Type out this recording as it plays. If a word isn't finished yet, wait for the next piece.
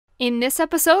In this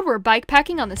episode, we're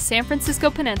bikepacking on the San Francisco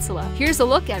Peninsula. Here's a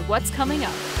look at what's coming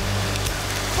up.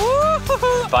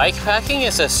 Bikepacking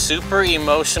is a super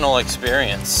emotional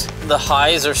experience. The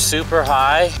highs are super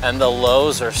high and the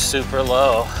lows are super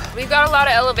low. We've got a lot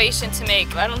of elevation to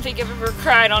make. I don't think I've ever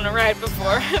cried on a ride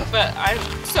before, but I'm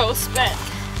so spent.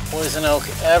 Poison oak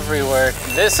everywhere.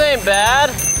 This ain't bad.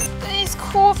 These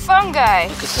cool fungi.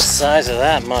 Look at the size of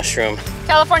that mushroom.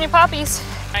 California poppies.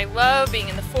 I love being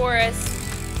in the forest,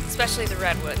 especially the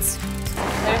redwoods.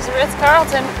 There's the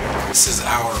Ritz-Carlton. This is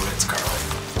our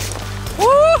Ritz-Carlton.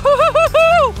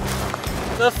 Woo-hoo-hoo-hoo-hoo!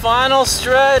 The final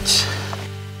stretch.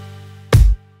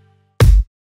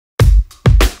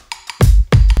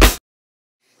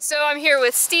 So I'm here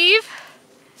with Steve,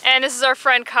 and this is our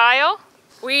friend Kyle.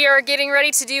 We are getting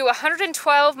ready to do a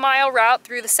 112-mile route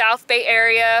through the South Bay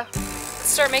area. Let's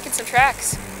start making some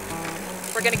tracks.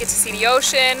 We're gonna get to see the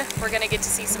ocean. We're gonna get to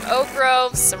see some oak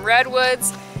groves, some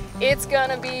redwoods. It's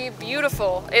gonna be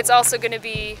beautiful. It's also gonna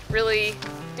be really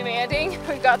demanding.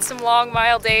 We've got some long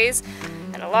mile days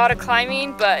and a lot of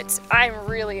climbing, but I'm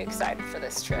really excited for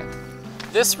this trip.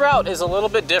 This route is a little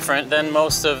bit different than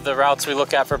most of the routes we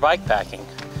look at for bikepacking,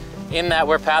 in that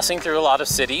we're passing through a lot of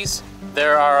cities.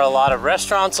 There are a lot of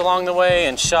restaurants along the way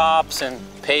and shops and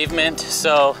pavement,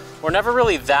 so we're never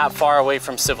really that far away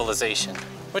from civilization,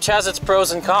 which has its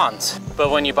pros and cons. But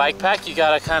when you bikepack, you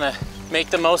gotta kind of make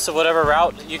the most of whatever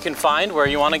route you can find where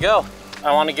you want to go.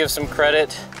 I want to give some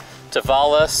credit to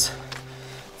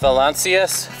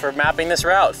Valencias for mapping this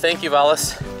route. Thank you,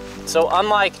 Valis. So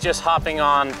unlike just hopping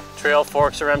on Trail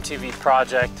Forks or MTV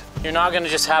Project, you're not going to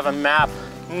just have a map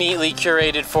neatly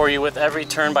curated for you with every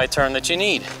turn by turn that you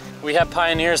need. We have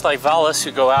pioneers like Valis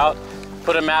who go out,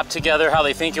 put a map together how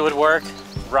they think it would work,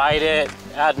 write it,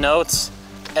 add notes,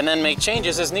 and then make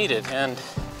changes as needed. And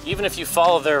even if you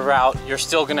follow their route, you're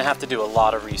still going to have to do a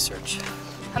lot of research.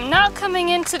 I'm not coming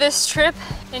into this trip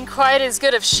in quite as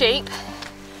good of shape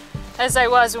as I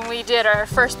was when we did our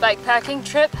first bikepacking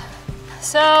trip.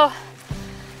 So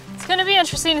it's gonna be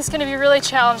interesting, it's gonna be really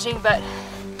challenging, but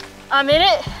I'm in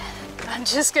it. I'm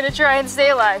just gonna try and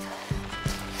stay alive.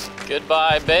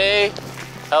 Goodbye, Bay.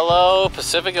 Hello,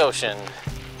 Pacific Ocean.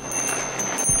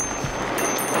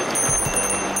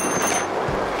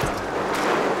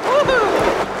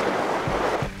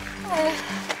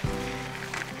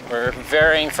 We're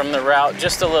varying from the route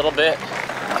just a little bit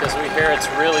because we hear it's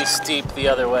really steep the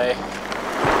other way.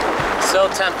 So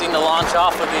tempting to launch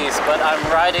off of these, but I'm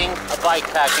riding a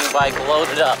bikepacking bike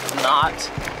loaded up, not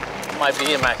my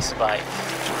BMX bike.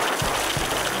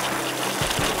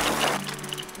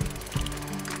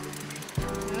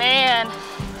 Man.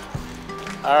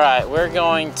 All right, we're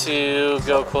going to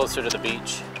go closer to the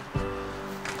beach.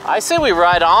 I say we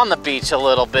ride on the beach a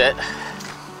little bit.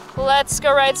 Let's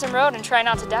go ride some road and try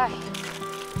not to die.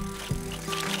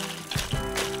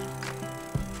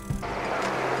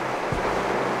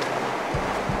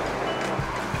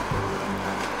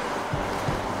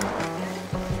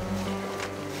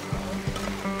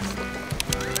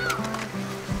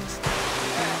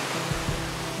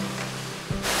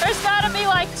 There's gotta be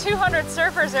like 200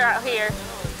 surfers are out here.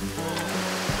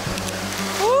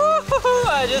 Woo-hoo-hoo,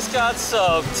 I just got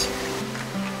soaked.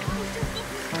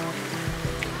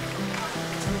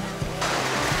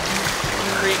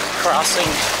 Creek crossing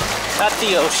at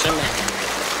the ocean.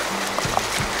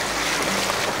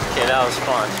 Okay, that was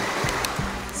fun.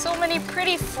 So many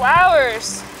pretty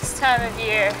flowers this time of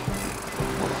year.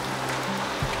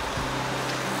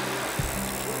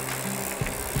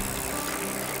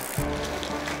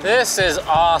 This is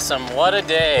awesome. What a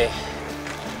day.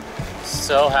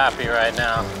 So happy right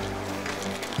now.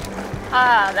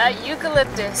 Ah, that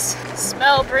eucalyptus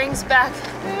smell brings back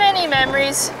many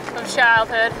memories of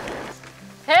childhood.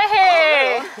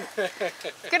 Hey!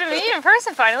 Good to meet you in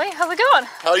person finally. How's it going?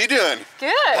 How you doing?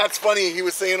 Good. That's funny. He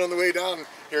was saying on the way down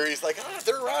here, he's like, oh,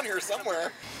 they're around here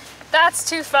somewhere. That's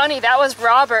too funny. That was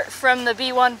Robert from the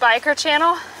B1 Biker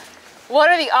channel. What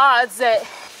are the odds that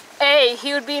A,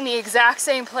 he would be in the exact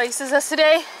same place as us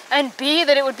today, and B,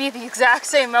 that it would be the exact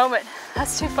same moment?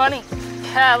 That's too funny.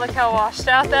 Yeah, look how washed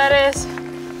out that is.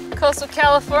 Coastal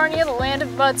California, the land of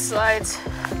mudslides.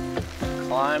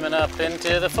 Climbing up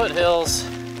into the foothills.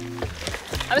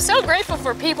 I'm so grateful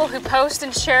for people who post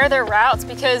and share their routes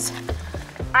because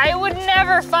I would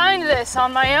never find this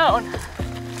on my own.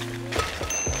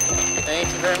 Thank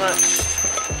you very much.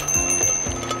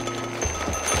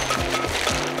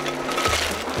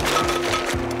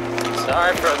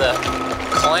 Sorry for the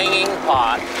clanging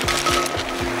pot.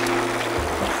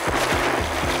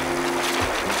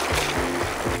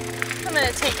 I'm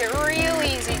gonna take it real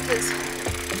easy because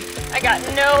I got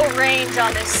no range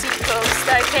on this seat post.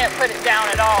 I can't put it down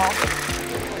at all.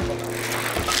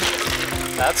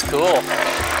 That's cool.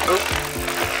 Oop.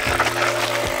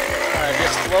 I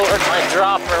just lowered my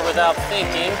dropper without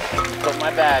thinking. Put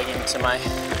my bag into my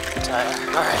tire.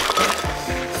 All right,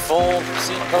 full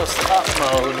seat post up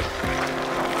mode.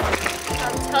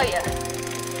 I'll tell you,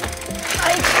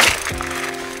 bike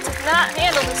does not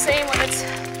handle the same when it's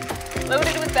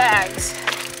loaded with bags.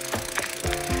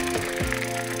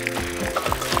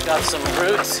 Got some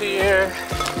roots here.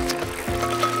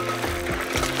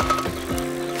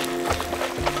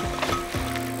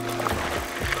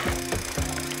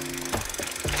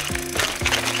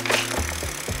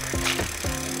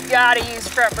 Gotta use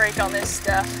front brake on this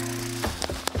stuff.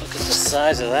 Look at the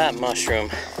size of that mushroom.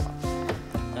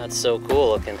 That's so cool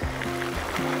looking.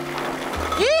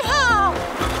 Yeehaw!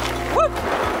 Woo!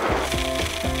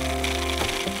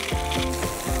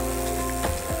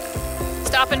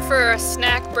 Stopping for a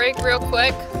snack break real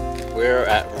quick. We're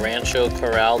at Rancho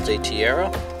Corral de Tierra.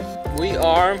 We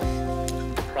are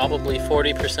probably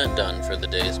 40% done for the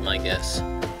day is my guess.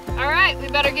 All right, we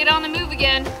better get on the move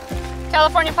again.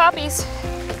 California poppies.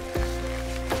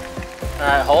 All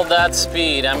right, hold that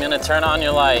speed. I'm gonna turn on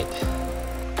your light.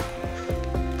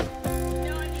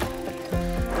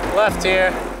 Left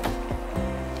here.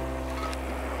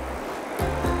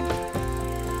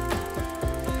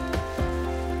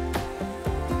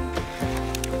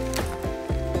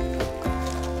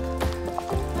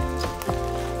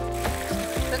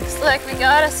 Looks like we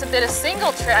got us a bit of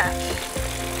single track.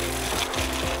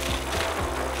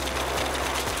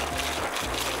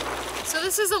 So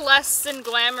this is a less than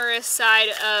glamorous side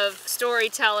of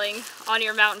storytelling on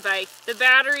your mountain bike. The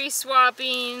battery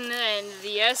swapping and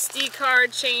the SD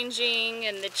card changing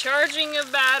and the charging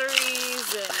of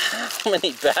batteries. And How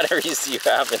many batteries do you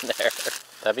have in there?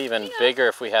 That'd be even bigger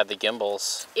if we had the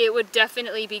gimbals. it would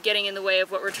definitely be getting in the way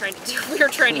of what we're trying to do. We're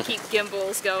trying to keep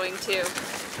gimbals going too.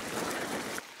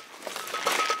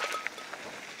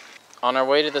 On our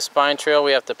way to the Spine Trail,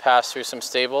 we have to pass through some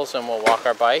stables and we'll walk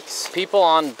our bikes. People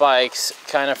on bikes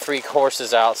kind of freak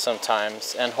horses out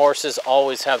sometimes, and horses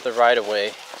always have the right of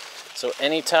way. So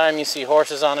anytime you see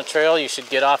horses on a trail, you should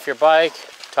get off your bike,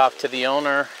 talk to the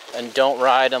owner, and don't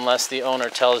ride unless the owner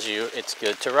tells you it's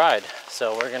good to ride.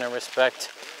 So we're gonna respect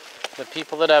the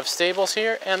people that have stables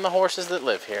here and the horses that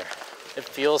live here. It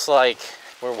feels like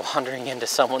we're wandering into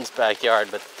someone's backyard,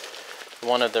 but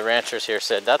one of the ranchers here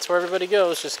said, that's where everybody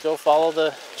goes, just go follow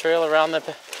the trail around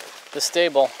the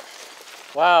stable.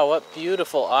 Wow, what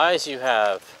beautiful eyes you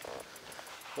have.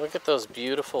 Look at those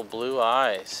beautiful blue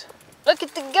eyes. Look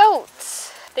at the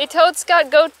goats. They totes got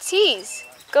goatees.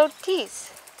 Goatees.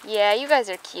 Yeah, you guys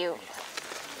are cute.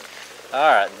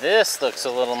 All right, this looks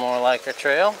a little more like a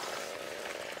trail.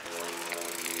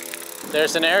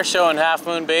 There's an air show in Half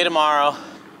Moon Bay tomorrow.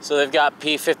 So they've got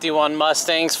P-51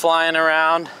 Mustangs flying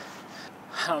around.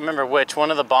 I don't remember which. One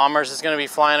of the bombers is going to be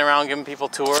flying around giving people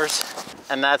tours.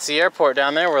 And that's the airport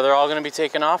down there where they're all going to be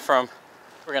taking off from.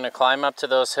 We're going to climb up to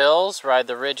those hills, ride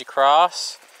the ridge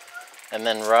across, and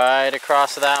then ride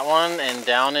across that one and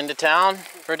down into town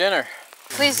for dinner.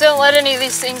 Please don't let any of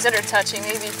these things that are touching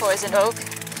me be poison oak.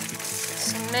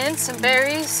 Some mint, some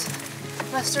berries,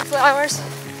 mustard flowers,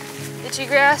 itchy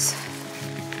grass.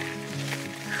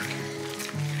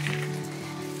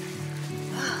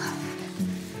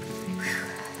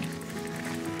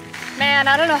 Man,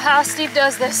 I don't know how Steve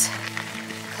does this.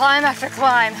 Climb after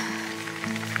climb.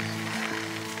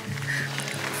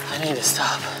 I need to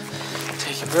stop,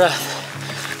 take a breath.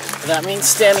 That means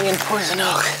standing in poison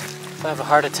oak. If I have a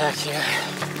heart attack here,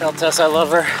 tell Tess I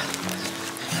love her,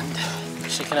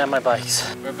 and she can have my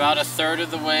bikes. We're about a third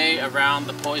of the way around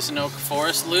the poison oak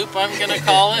forest loop, I'm gonna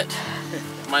call it.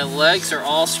 My legs are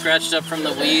all scratched up from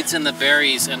the weeds and the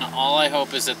berries, and all I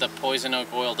hope is that the poison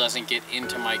oak oil doesn't get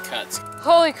into my cuts.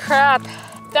 Holy crap,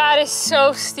 that is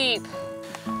so steep.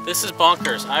 This is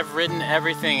bonkers. I've ridden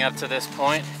everything up to this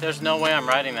point. There's no way I'm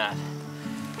riding that.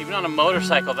 Even on a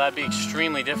motorcycle, that'd be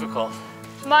extremely difficult.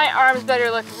 My arms better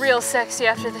look real sexy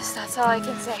after this, that's all I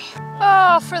can say.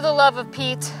 Oh, for the love of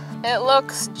Pete. It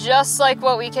looks just like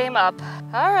what we came up.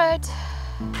 All right.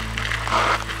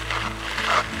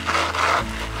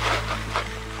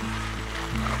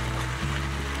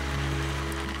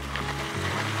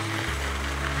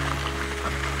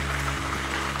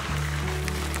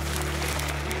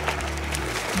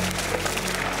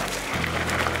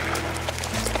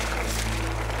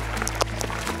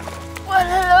 Well,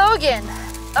 hello again.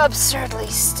 Absurdly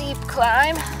steep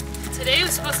climb. Today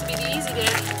was supposed to be the easy day.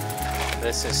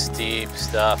 This is steep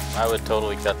stuff. I would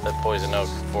totally cut the poison oak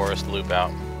forest loop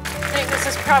out. I think this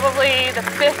is probably the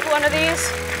 5th one of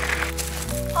these.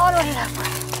 Onward and upward.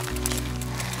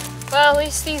 Well, at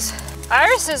least these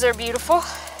irises are beautiful.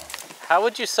 How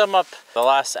would you sum up the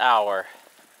last hour?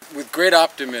 With great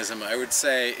optimism, I would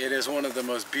say it is one of the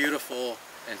most beautiful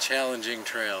and challenging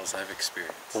trails I've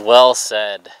experienced. Well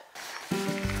said.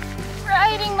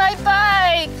 Riding my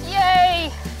bike,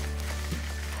 yay!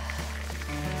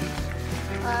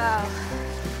 Wow,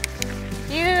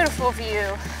 beautiful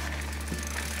view.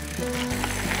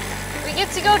 We get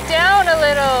to go down a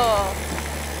little.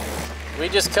 We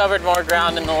just covered more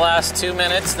ground in the last 2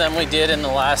 minutes than we did in the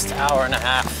last hour and a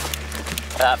half.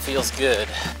 That feels good.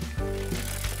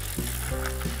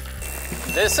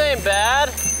 This ain't bad.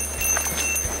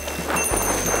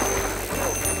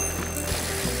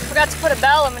 Forgot to put a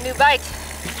bell on my new bike.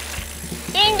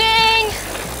 Ding ding!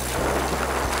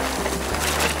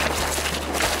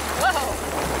 Whoa!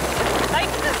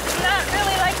 Bike does not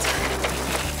really like to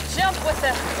jump with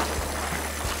the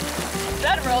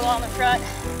bedroll on the front.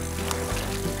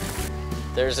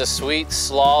 There's a sweet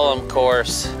slalom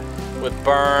course with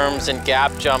berms and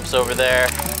gap jumps over there.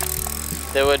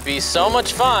 That would be so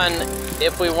much fun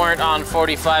if we weren't on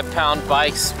 45-pound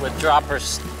bikes with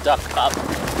droppers stuck up.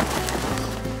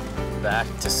 Back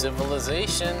to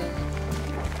civilization.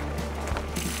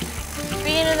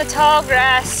 Being in the tall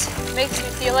grass makes me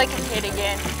feel like a kid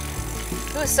again.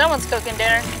 Ooh, someone's cooking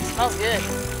dinner. It smells good.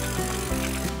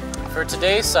 For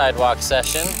today's sidewalk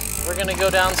session, we're gonna go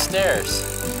downstairs.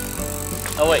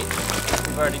 Oh wait,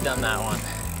 we've already done that one.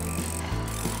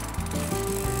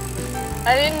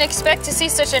 I didn't expect to see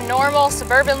such a normal,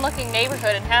 suburban-looking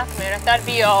neighborhood in Half Moon. I thought it'd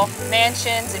be all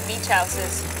mansions and beach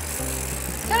houses.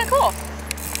 It's kind of cool.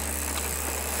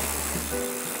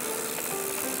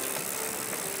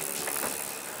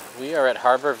 We are at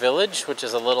Harbor Village, which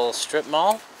is a little strip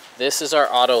mall. This is our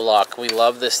auto lock. We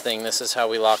love this thing. This is how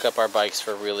we lock up our bikes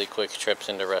for really quick trips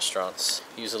into restaurants.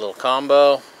 Use a little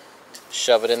combo,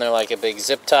 shove it in there like a big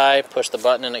zip tie, push the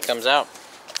button and it comes out.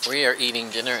 We are eating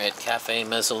dinner at Cafe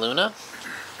Mezzaluna.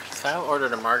 Kyle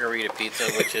ordered a margarita pizza,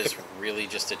 which is really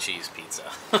just a cheese pizza.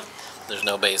 There's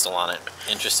no basil on it.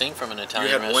 Interesting from an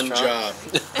Italian restaurant.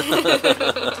 You had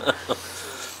one job.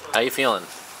 How you feeling?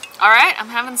 All right, I'm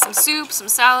having some soup, some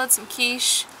salad, some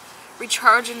quiche,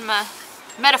 recharging my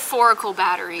metaphorical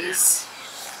batteries.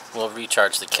 We'll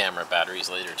recharge the camera batteries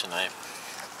later tonight.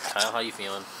 Kyle, how you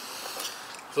feeling?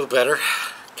 A little better.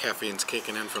 Caffeine's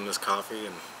kicking in from this coffee,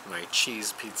 and my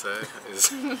cheese pizza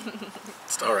is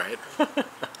it's all right.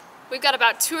 We've got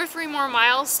about 2 or 3 more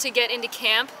miles to get into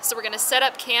camp, so we're gonna set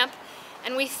up camp.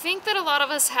 And we think that a lot of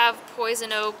us have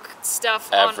poison oak stuff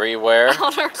everywhere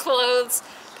on our clothes,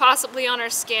 possibly on our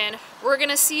skin. We're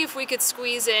gonna see if we could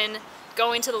squeeze in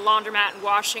going to the laundromat and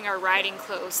washing our riding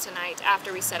clothes tonight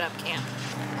after we set up camp.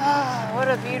 Oh, what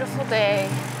a beautiful day.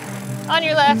 On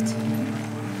your left.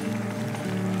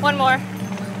 One more.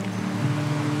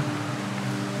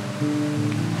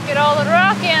 Get all the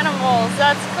rock animals,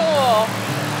 that's cool.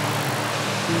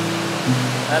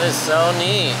 That is so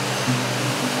neat.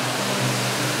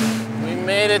 We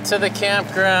made it to the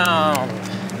campground.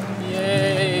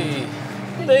 Yay.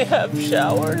 They have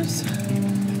showers.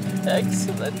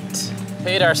 Excellent.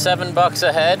 Paid our $7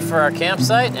 a head for our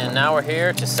campsite, and now we're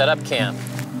here to set up camp.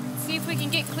 See if we can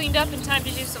get cleaned up in time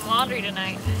to do some laundry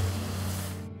tonight.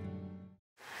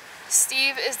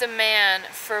 Steve is the man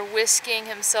for whisking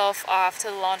himself off to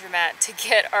the laundromat to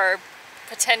get our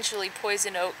potentially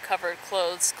poison oak covered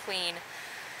clothes clean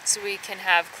so we can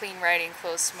have clean riding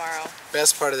clothes tomorrow.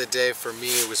 Best part of the day for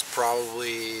me was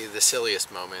probably the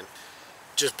silliest moment.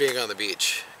 Just being on the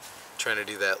beach, trying to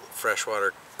do that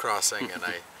freshwater crossing, and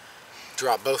I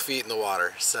dropped both feet in the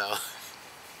water, so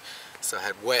I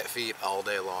had wet feet all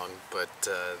day long, but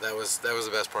that was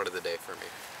the best part of the day for me.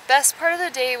 Best part of the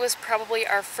day was probably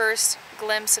our first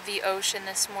glimpse of the ocean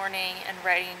this morning and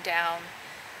riding down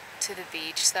to the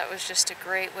beach. That was just a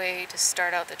great way to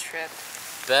start out the trip.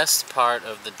 Best part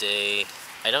of the day,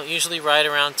 I don't usually ride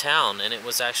around town, and it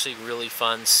was actually really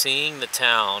fun seeing the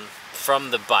town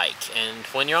from the bike. And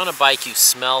when you're on a bike, you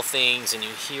smell things and you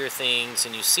hear things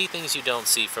and you see things you don't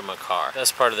see from a car.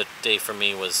 Best part of the day for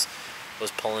me was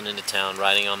pulling into town,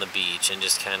 riding on the beach, and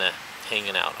just kind of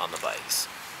hanging out on the bikes.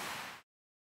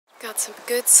 Got some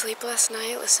good sleep last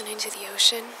night listening to the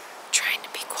ocean, trying to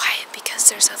be quiet because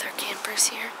there's other campers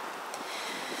here.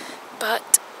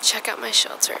 But check out my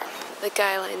shelter. The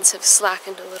guy lines have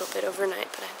slackened a little bit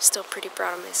overnight, but I'm still pretty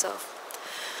proud of myself.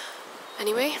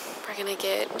 Anyway, we're gonna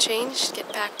get changed,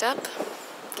 get packed up,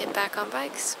 get back on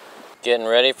bikes. Getting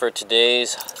ready for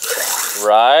today's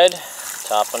ride,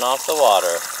 topping off the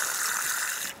water.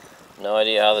 No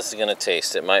idea how this is gonna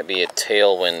taste. It might be a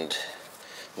tailwind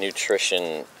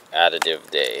nutrition additive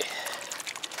day.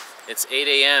 It's 8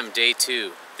 a.m. day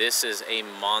 2. This is a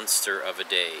monster of a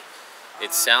day.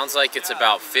 It sounds like it's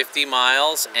about 50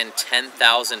 miles and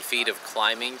 10,000 feet of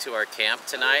climbing to our camp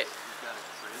tonight.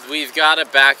 We've got a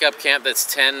backup camp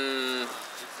that's 8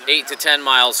 to 10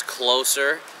 miles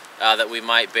closer that we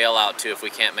might bail out to if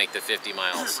we can't make the 50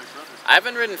 miles. I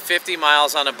haven't ridden 50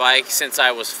 miles on a bike since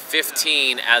I was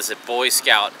 15 as a Boy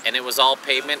Scout, and it was all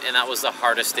pavement, and that was the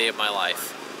hardest day of my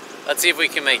life. Let's see if we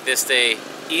can make this day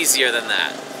easier than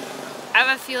that. I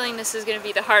have a feeling this is going to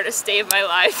be the hardest day of my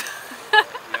life.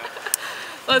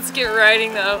 Let's get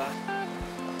riding though.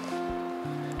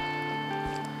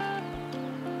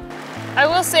 I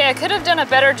will say I could have done a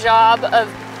better job of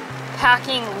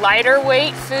packing lighter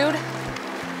weight food.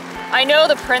 I know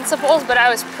the principles, but I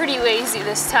was pretty lazy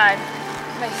this time.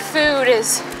 My food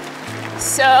is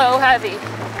so heavy.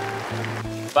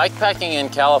 Bikepacking in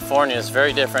California is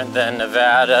very different than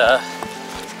Nevada,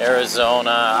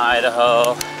 Arizona,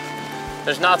 Idaho.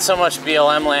 There's not so much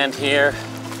BLM land here.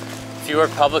 Fewer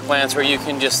public lands where you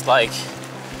can just like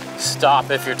stop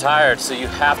if you're tired, so you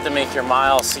have to make your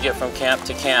miles to get from camp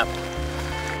to camp.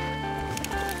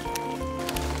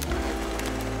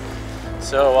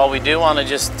 So while we do want to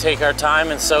just take our time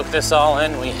and soak this all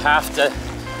in, we have to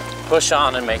push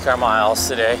on and make our miles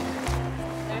today.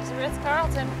 There's the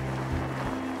Ritz-Carlton.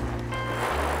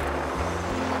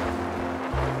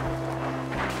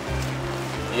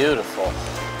 Beautiful.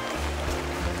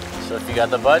 So if you got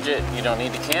the budget, you don't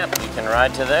need to camp, you can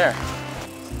ride to there.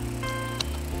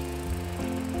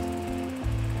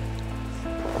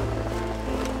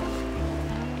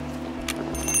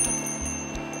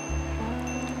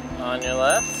 On your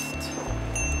left.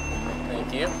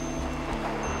 Thank you.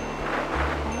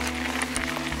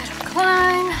 Little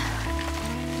climb.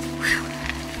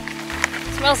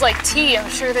 Whew. Smells like tea. I'm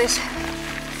sure there's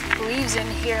leaves in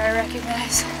here I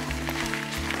recognize.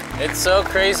 It's so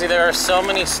crazy. There are so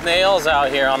many snails out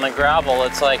here on the gravel.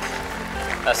 It's like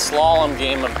a slalom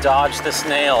game of dodge the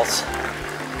snails.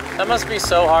 That must be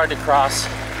so hard to cross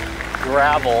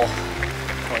gravel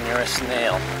when you're a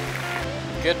snail.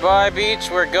 Goodbye beach,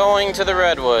 we're going to the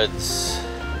redwoods.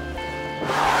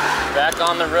 Back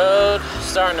on the road,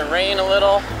 starting to rain a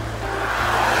little.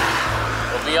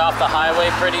 We'll be off the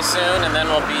highway pretty soon, and then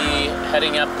we'll be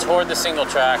heading up toward the single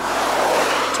track,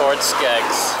 towards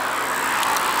Skeggs.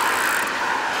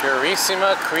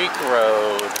 Purissima Creek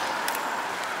Road.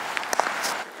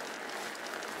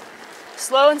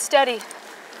 Slow and steady.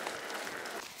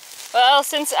 Well,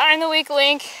 since I'm the weak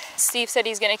link, Steve said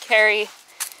he's gonna carry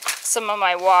some of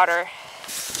my water,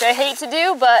 which I hate to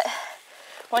do, but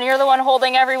when you're the one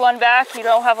holding everyone back, you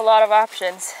don't have a lot of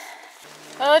options.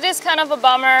 Well, it is kind of a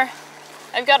bummer.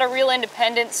 I've got a real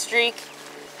independent streak,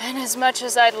 and as much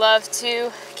as I'd love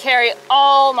to carry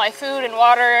all my food and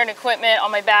water and equipment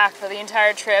on my back for the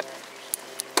entire trip,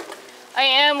 I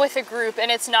am with a group,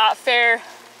 and it's not fair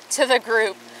to the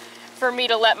group for me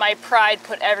to let my pride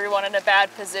put everyone in a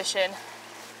bad position.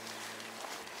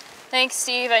 Thanks,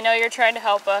 Steve. I know you're trying to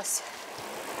help us.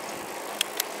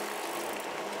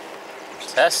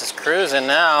 Tess is cruising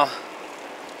now.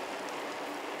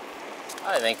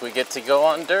 I think we get to go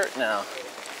on dirt now.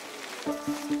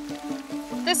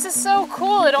 This is so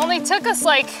cool. It only took us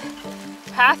like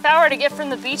half hour to get from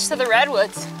the beach to the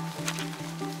redwoods.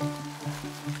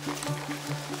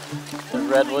 The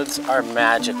redwoods are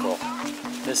magical.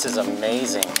 This is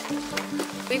amazing.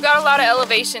 We've got a lot of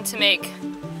elevation to make,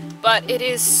 but it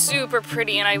is super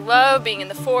pretty, and I love being in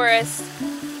the forest,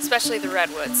 especially the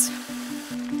redwoods.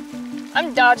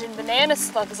 I'm dodging banana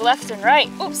slugs left and right.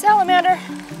 Oops, salamander.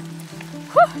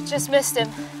 Whew, just missed him.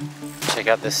 Check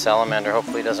out this salamander.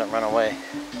 Hopefully he doesn't run away.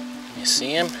 You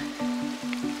see him?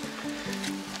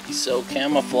 He's so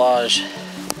camouflage.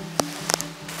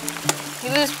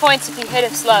 You lose points if you hit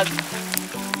a slug.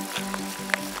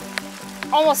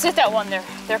 Almost hit that one there.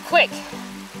 They're quick.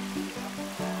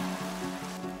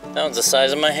 That one's the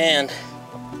size of my hand.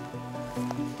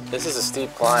 This is a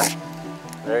steep climb.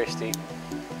 Very steep.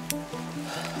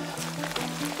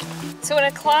 So when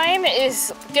a climb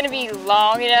is gonna be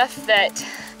long enough that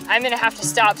I'm gonna have to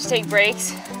stop to take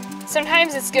breaks,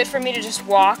 sometimes it's good for me to just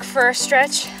walk for a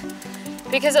stretch,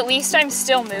 because at least I'm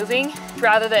still moving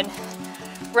rather than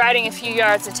riding a few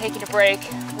yards and taking a break,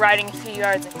 riding a few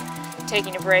yards and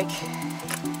taking a break.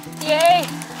 Yay!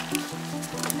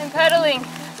 I'm pedaling.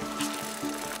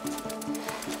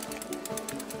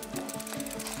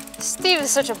 Steve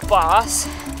is such a boss,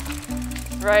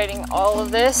 riding all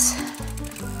of this.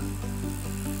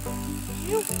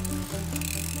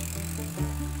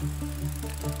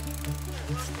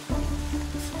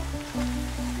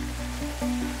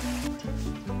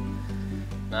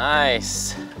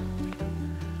 Nice.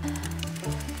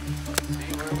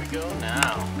 go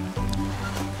now.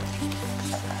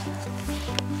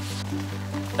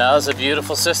 That was a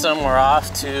beautiful system. We're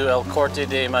off to El Corte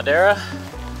de Madera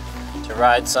to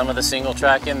ride some of the single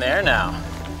track in there now.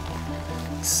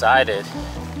 Excited.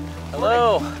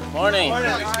 Hello, morning.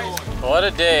 What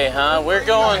a day, huh? We're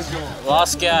going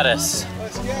Los Gatos.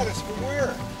 Los Gatos, from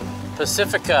where?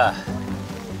 Pacifica.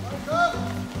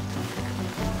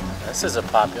 This is a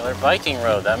popular biking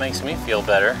road. That makes me feel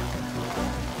better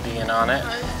being on it.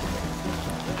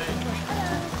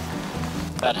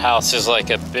 That house is like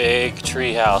a big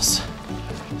tree house.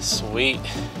 Sweet.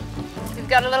 We've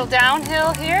got a little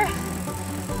downhill here,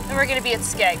 and we're gonna be at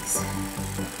Skeggs.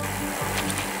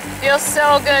 Feels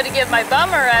so good to give my bum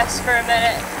a rest for a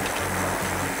minute.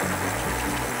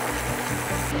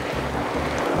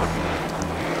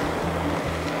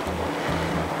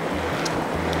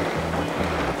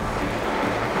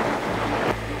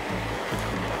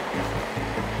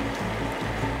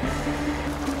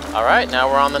 All right, now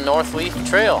we're on the North Leaf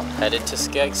Trail, headed to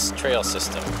Skeggs Trail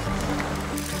System.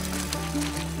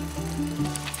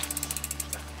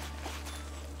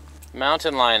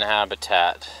 Mountain lion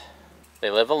habitat. They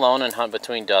live alone and hunt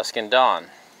between dusk and dawn.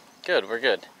 Good, we're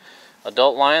good.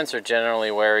 Adult lions are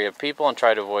generally wary of people and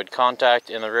try to avoid contact.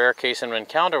 In the rare case of an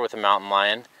encounter with a mountain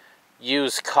lion,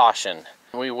 use caution.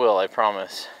 We will, I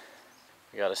promise.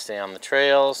 You gotta stay on the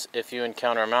trails. If you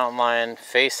encounter a mountain lion,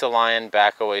 face the lion,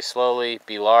 back away slowly,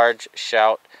 be large,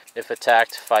 shout. If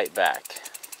attacked, fight back.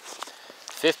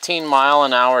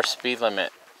 15-mile-an-hour speed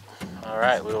limit. All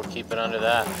right, we will keep it under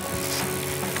that.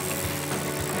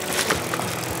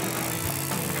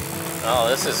 Oh,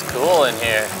 this is cool in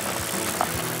here.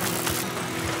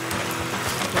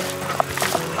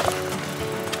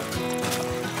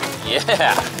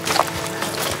 Yeah.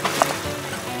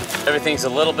 Everything's a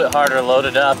little bit harder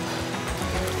loaded up.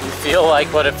 You feel like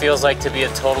what it feels like to be a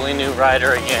totally new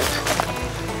rider again.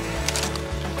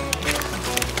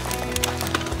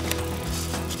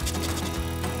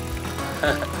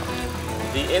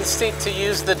 The instinct to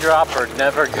use the dropper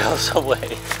never goes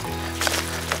away.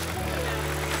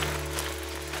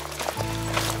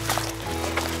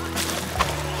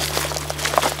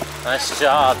 Nice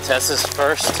job. Tessa's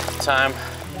first time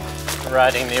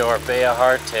riding the Orbea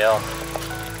hardtail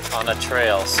on a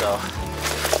trail, so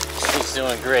she's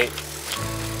doing great.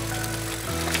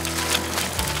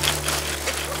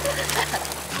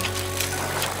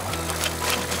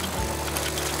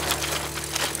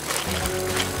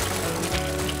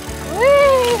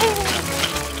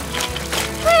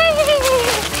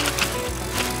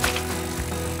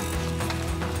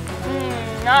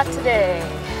 Not today.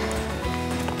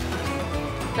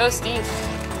 Go, Steve.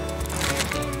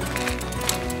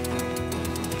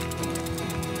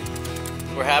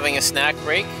 We're having a snack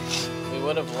break. We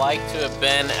would have liked to have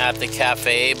been at the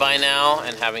cafe by now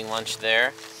and having lunch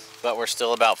there, but we're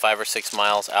still about 5 or 6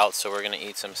 miles out, so we're gonna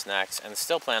eat some snacks and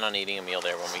still plan on eating a meal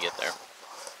there when we get there.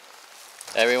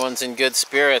 Everyone's in good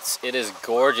spirits. It is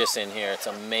gorgeous in here. It's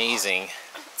amazing.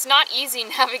 It's not easy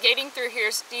navigating through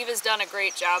here. Steve has done a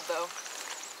great job, though.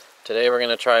 Today we're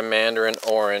gonna try mandarin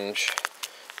orange.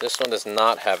 This one does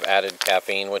not have added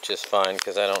caffeine, which is fine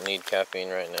because I don't need caffeine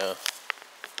right now.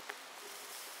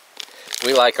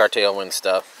 We like our Tailwind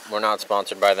stuff. We're not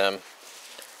sponsored by them.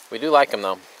 We do like them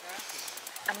though.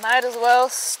 I might as well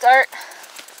start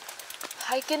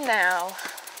hiking now.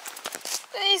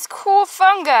 These cool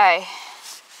fungi.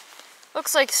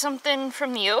 Looks like something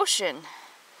from the ocean.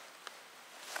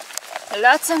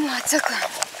 Lots and lots of climb.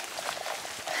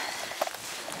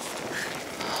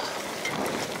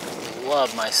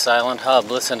 Love my silent hub.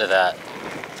 Listen to that.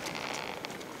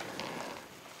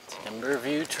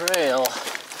 Timberview Trail.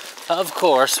 Of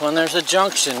course, when there's a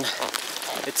junction,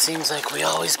 it seems like we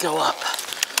always go up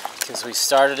because we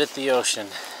started at the ocean.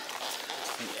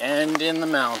 We end in the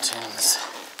mountains.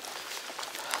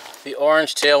 The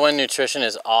orange Tailwind nutrition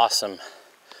is awesome.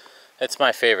 It's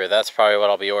my favorite. That's probably what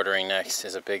I'll be ordering next,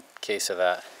 is a big case of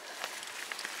that.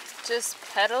 Just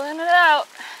pedaling it out.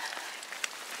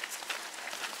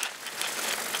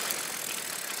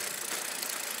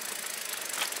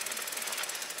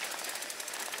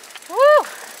 Woo!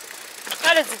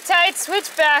 That is a tight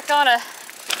switchback on a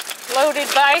loaded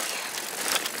bike.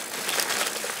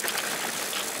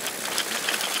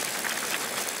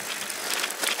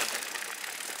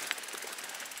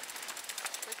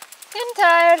 Getting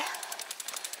tired.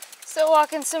 Still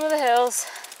walking some of the hills.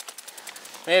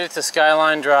 Made it to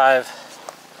Skyline Drive.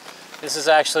 This is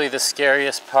actually the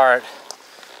scariest part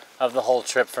of the whole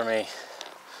trip for me.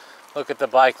 Look at the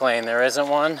bike lane. There isn't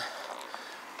one.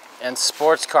 And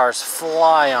sports cars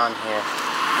fly on here.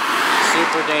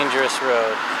 Super dangerous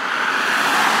road.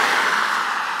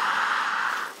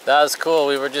 That was cool.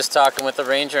 We were just talking with the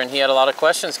ranger and he had a lot of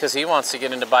questions because he wants to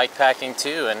get into bike packing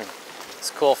too, and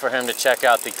it's cool for him to check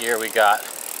out the gear we got.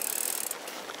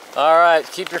 All right,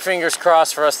 keep your fingers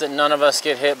crossed for us that none of us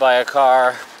get hit by a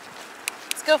car.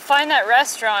 Let's go find that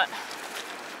restaurant.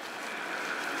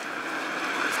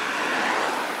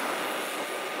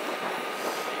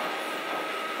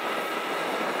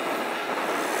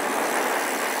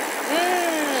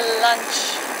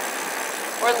 Lunch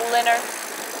or dinner.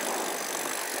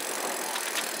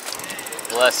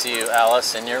 Bless you,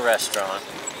 Alice, in your restaurant.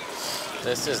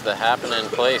 This is the happening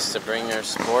place to bring your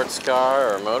sports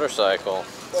car or motorcycle.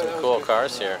 Some cool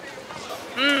cars here.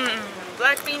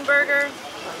 Black bean burger.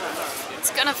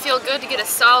 It's gonna feel good to get a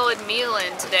solid meal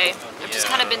in today. I've just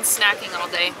kind of been snacking all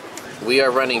day. We are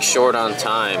running short on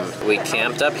time. We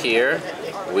camped up here,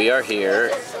 we are here,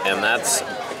 and that's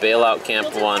bailout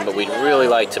camp 1, but we'd really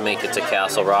like to make it to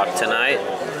Castle Rock tonight.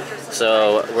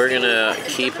 So we're gonna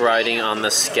keep riding on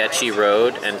the sketchy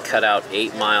road and cut out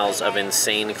 8 miles of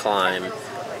insane climb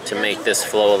to make this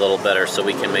flow a little better so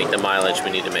we can make the mileage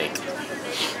we need to make.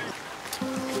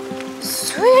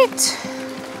 Sweet!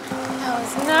 That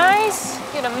was nice.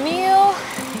 Get a meal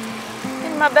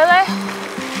in my belly.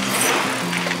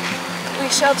 We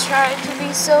shall try to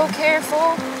be so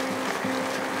careful.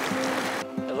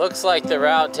 It looks like the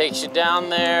route takes you down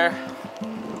there,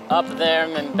 up there,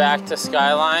 and then back to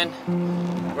Skyline.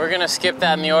 We're gonna skip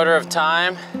that in the order of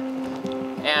time,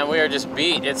 and we are just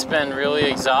beat. It's been really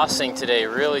exhausting today,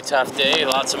 really tough day,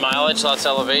 lots of mileage, lots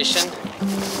of elevation.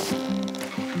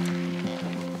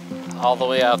 All the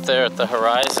way out there at the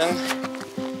horizon,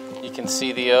 you can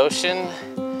see the ocean.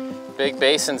 Big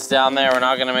basins down there. We're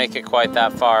not gonna make it quite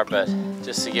that far, but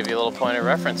just to give you a little point of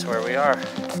reference where we are.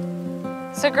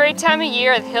 It's a great time of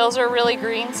year. The hills are really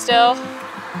green still.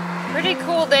 Pretty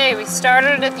cool day. We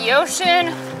started at the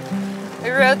ocean. We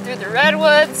rode through the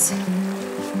redwoods.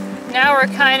 Now we're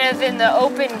kind of in the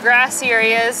open grass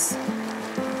areas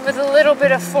with a little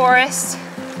bit of forest.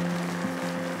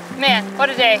 Man, what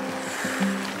a day.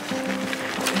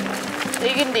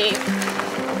 Big and deep.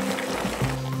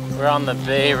 We're on the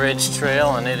Bay Ridge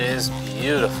Trail and it is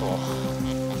beautiful.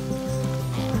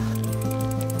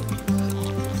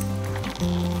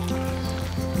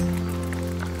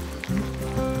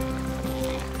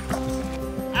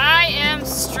 I am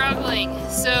struggling,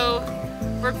 so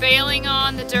we're bailing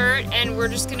on the dirt and we're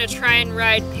just gonna try and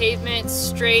ride pavement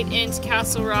straight into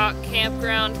Castle Rock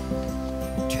Campground.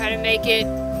 Try to make it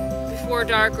before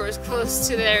dark or as close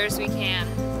to there as we can.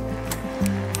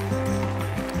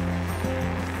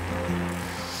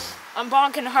 I'm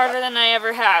bonking harder than I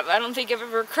ever have. I don't think I've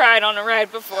ever cried on a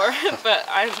ride before, but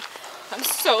I'm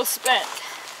so spent.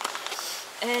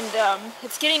 And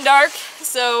it's getting dark,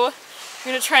 so I'm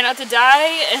gonna try not to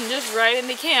die and just ride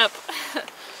into camp.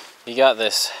 You got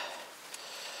this.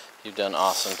 You've done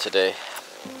awesome today.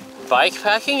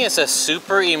 Bikepacking is a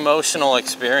super emotional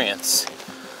experience.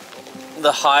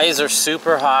 The highs are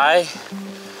super high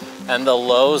and the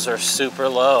lows are super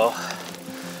low.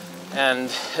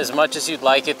 And as much as you'd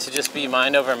like it to just be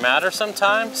mind over matter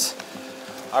sometimes,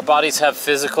 our bodies have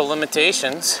physical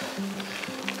limitations,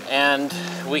 and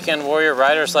weekend warrior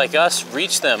riders like us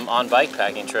reach them on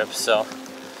bikepacking trips. So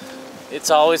it's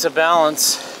always a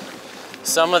balance.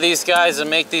 Some of these guys that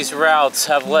make these routes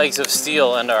have legs of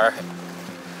steel and are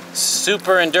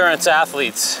super endurance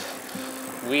athletes.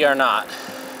 We are not.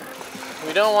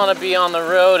 We don't want to be on the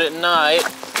road at night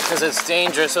because it's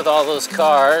dangerous with all those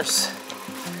cars.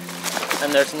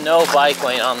 And there's no bike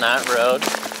lane on that road.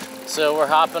 So we're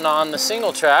hopping on the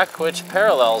single track, which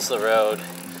parallels the road.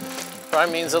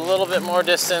 Probably means a little bit more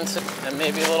distance and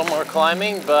maybe a little more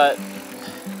climbing, but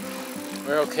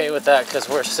we're okay with that because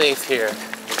we're safe here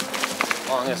as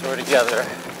long as we're together.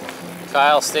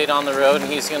 Kyle stayed on the road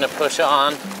and he's gonna push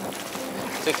on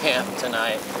to camp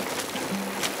tonight.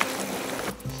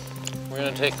 We're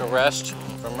gonna take a rest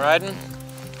from riding,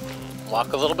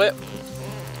 walk a little bit.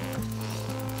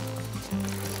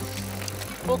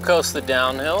 We'll coast the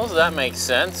downhills, that makes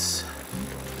sense.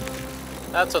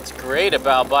 That's what's great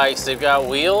about bikes. They've got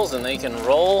wheels and they can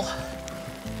roll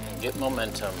and get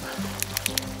momentum.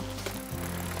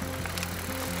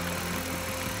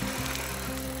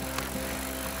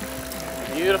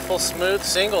 Beautiful, smooth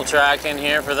single track in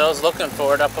here for those looking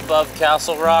for it up above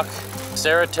Castle Rock,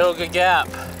 Saratoga Gap.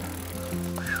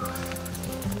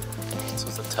 This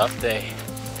was a tough day.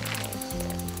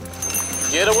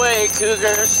 Get away,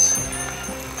 cougars.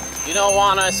 You don't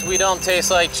want us, we don't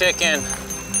taste like chicken.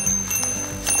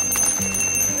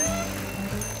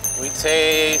 We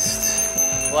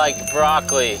taste like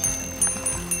broccoli.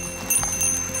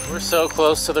 We're so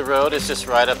close to the road, it's just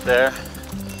right up there.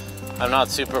 I'm not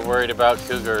super worried about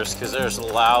cougars because there's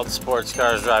loud sports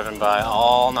cars driving by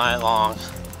all night long.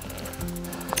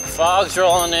 Fog's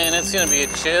rolling in, it's gonna be a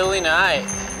chilly night.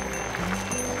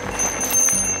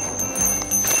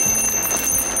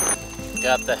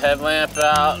 Got the headlamp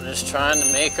out, just trying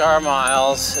to make our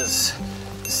miles as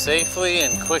safely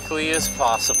and quickly as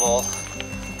possible.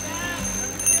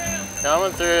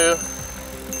 Coming through.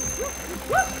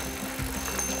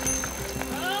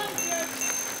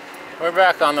 We're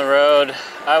back on the road.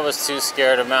 I was too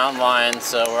scared of mountain lions,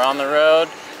 so we're on the road.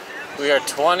 We are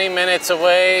 20 minutes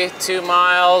away, 2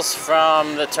 miles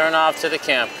from the turnoff to the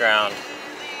campground.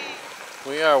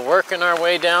 We are working our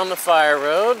way down the fire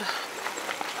road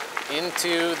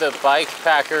into the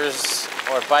Bikepackers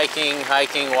or biking,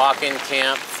 hiking, walking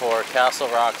camp for Castle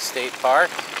Rock State Park.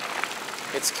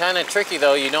 It's kind of tricky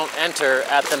though. You don't enter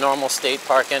at the normal state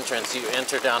park entrance. You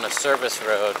enter down a service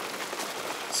road.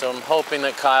 So I'm hoping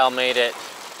that Kyle made it.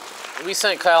 We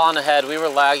sent Kyle on ahead. We were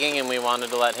lagging and we wanted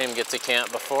to let him get to camp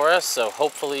before us, so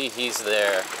hopefully he's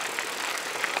there.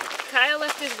 Kyle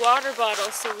left his water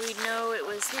bottle so we know it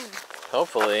was him.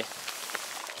 Hopefully.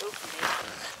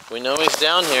 We know he's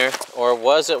down here, or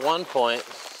was at one point.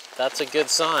 That's a good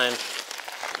sign.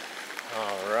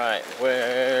 All right,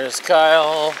 where's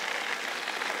Kyle?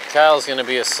 Kyle's gonna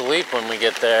be asleep when we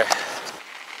get there.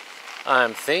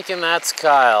 I'm thinking that's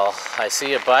Kyle. I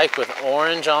see a bike with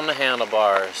orange on the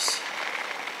handlebars.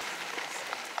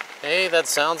 Hey, that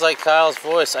sounds like Kyle's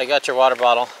voice. I got your water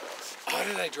bottle. Oh,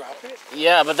 did I drop it?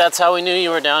 Yeah, but that's how we knew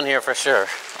you were down here for sure.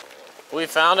 We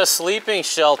found a sleeping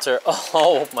shelter.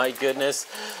 Oh my goodness.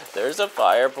 There's a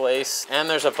fireplace and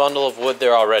there's a bundle of wood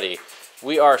there already.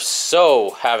 We are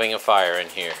so having a fire in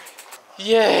here.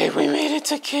 Yay, we made it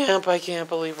to camp. I can't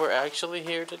believe we're actually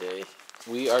here today.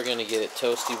 We are gonna get it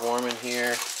toasty warm in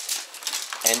here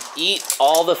and eat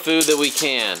all the food that we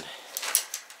can.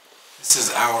 This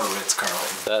is our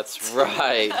Ritz-Carlton. That's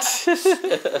right.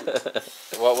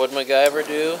 What would MacGyver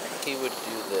do? He would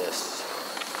do this.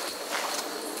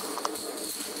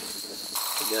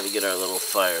 We gotta get our little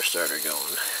fire starter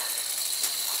going.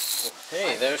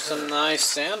 Hey, there's some nice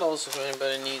sandals if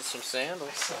anybody needs some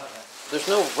sandals. There's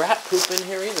no rat poop in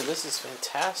here either. This is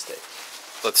fantastic.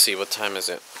 Let's see, what time is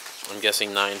it? I'm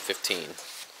guessing 9:15.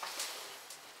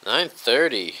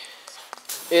 9:30.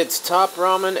 It's top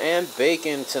ramen and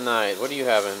bacon tonight. What are you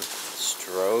having?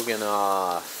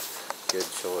 Stroganoff.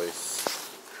 Good choice.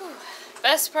 Whew.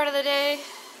 Best part of the day,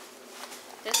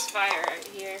 this fire right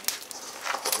here.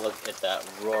 Look at that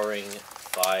roaring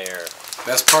fire.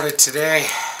 Best part of today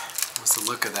was the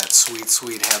look of that sweet,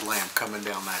 sweet headlamp coming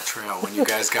down that trail when you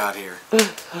guys got here.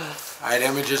 I had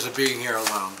images of being here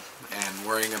alone and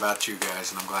worrying about you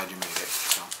guys, and I'm glad you made it.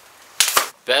 So.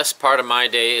 Best part of my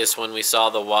day is when we saw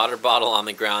the water bottle on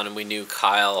the ground and we knew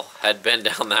Kyle had been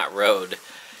down that road,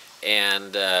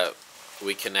 and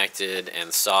we connected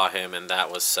and saw him, and that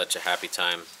was such a happy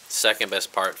time. Second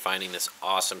best part, finding this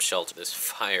awesome shelter. This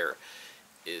fire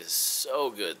is so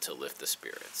good to lift the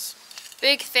spirits.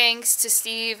 Big thanks to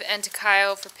Steve and to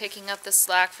Kyle for picking up the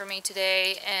slack for me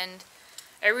today, and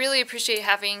I really appreciate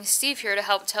having Steve here to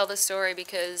help tell the story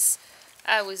because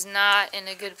I was not in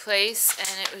a good place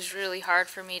and it was really hard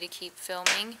for me to keep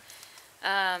filming.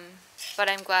 But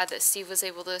I'm glad that Steve was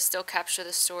able to still capture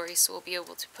the story, so we'll be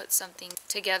able to put something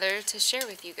together to share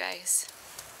with you guys.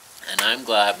 And I'm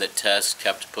glad that Tess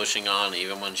kept pushing on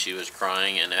even when she was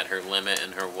crying and at her limit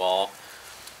and her wall.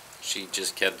 She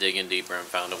just kept digging deeper and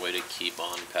found a way to keep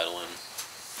on pedaling.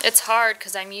 It's hard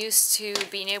because I'm used to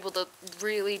being able to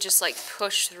really just like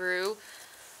push through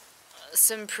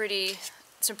some pretty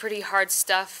hard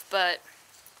stuff, but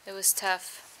it was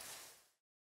tough.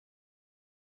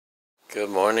 Good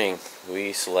morning.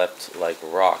 We slept like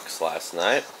rocks last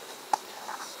night.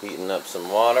 Heating up some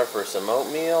water for some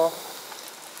oatmeal.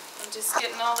 I'm just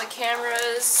getting all the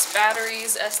cameras,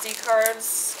 batteries, SD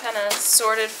cards kind of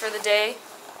sorted for the day.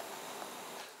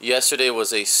 Yesterday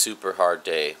was a super hard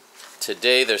day.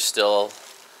 Today there's still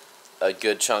a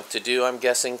good chunk to do. I'm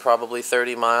guessing probably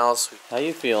 30 miles. How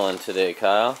you feeling today,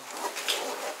 Kyle?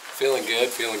 Feeling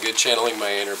good, channeling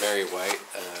my inner Barry White.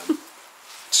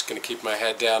 Just gonna keep my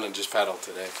head down and just pedal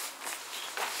today.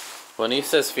 When he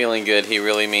says feeling good, he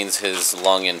really means his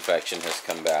lung infection has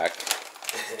come back.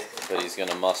 But he's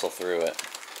gonna muscle through it.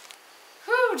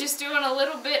 Whew, just doing a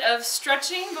little bit of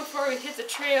stretching before we hit the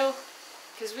trail.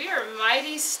 Because we are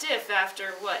mighty stiff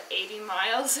after, what, 80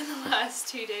 miles in the last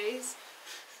 2 days?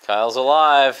 Kyle's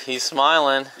alive. He's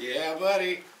smiling. Yeah,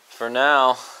 buddy. For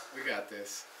now. We got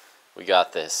this. We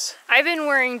got this. I've been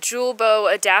wearing Jewel Bow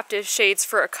adaptive shades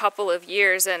for a couple of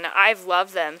years, and I've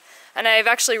loved them. And I've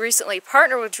actually recently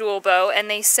partnered with Jewel Bow, and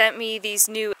they sent me these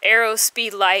new Aero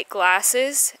Speed Light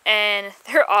glasses, and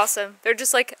they're awesome. They're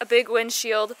just like a big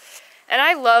windshield. And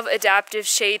I love adaptive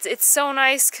shades. It's so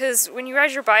nice because when you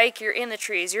ride your bike, you're in the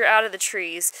trees, you're out of the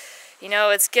trees. You know,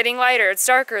 it's getting lighter, it's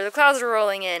darker, the clouds are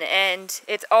rolling in, and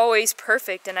it's always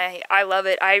perfect, and I love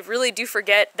it. I really do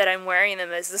forget that I'm wearing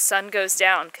them as the sun goes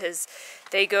down because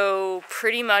they go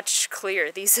pretty much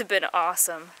clear. These have been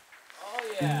awesome.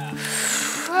 Oh yeah.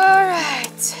 All right.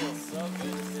 Feels so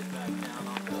good to sit back down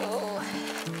on the... Oh,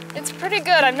 it's pretty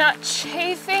good. I'm not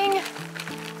chafing,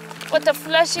 but the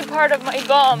fleshy part of my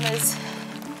bum is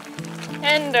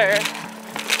tender. You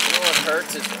know what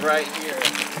hurts is right here at the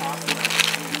top of my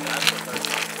shoe. That's what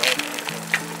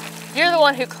hurts. You're the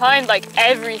one who climbed like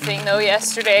everything though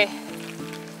yesterday.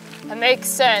 That makes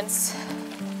sense.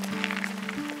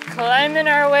 Climbing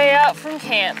our way out from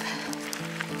camp.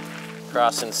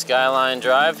 Crossing Skyline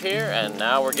Drive here, and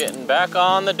now we're getting back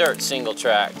on the dirt single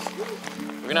track.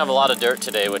 We're gonna have a lot of dirt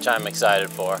today, which I'm excited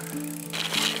for.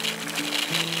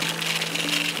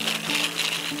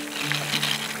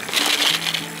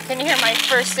 Can you hear my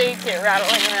first aid kit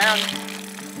rattling around?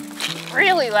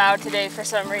 Really loud today for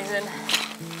some reason.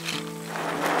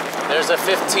 There's a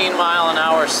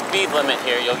 15-mile-an-hour speed limit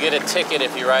here. You'll get a ticket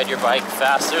if you ride your bike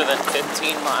faster than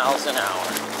 15 miles an hour.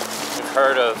 We've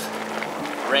heard of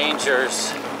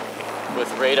rangers with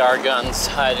radar guns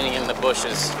hiding in the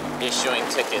bushes issuing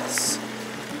tickets.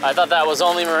 I thought that was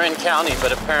only Marin County,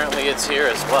 but apparently it's here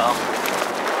as well.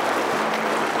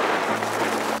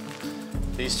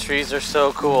 These trees are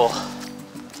so cool.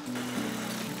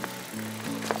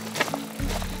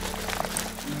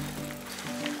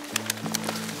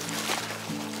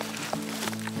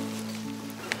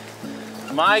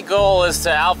 My goal is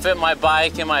to outfit my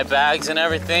bike and my bags and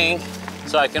everything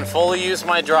so I can fully use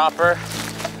my dropper,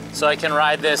 so I can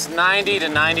ride this 90 to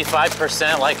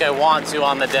 95% like I want to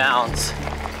on the downs.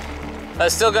 I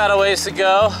still got a ways to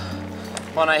go.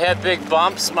 When I hit big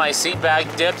bumps, my seat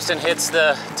bag dips and hits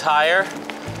the tire,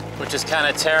 which is kind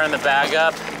of tearing the bag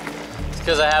up. It's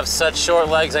because I have such short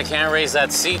legs, I can't raise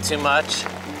that seat too much.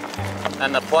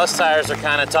 And the plus tires are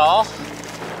kind of tall.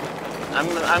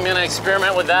 I'm gonna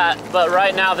experiment with that, but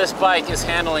right now this bike is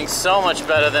handling so much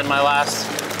better than my last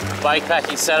bike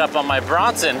packing setup on my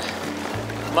Bronson.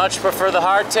 Much prefer the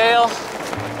hardtail.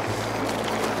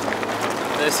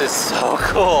 This is so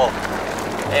cool.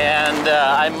 And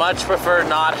I much prefer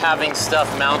not having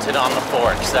stuff mounted on the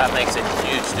forks. That makes a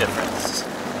huge difference.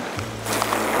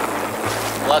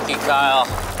 Lucky Kyle.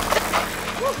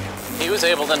 He was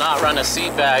able to not run a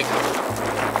seat bag,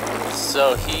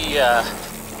 so he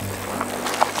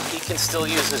can still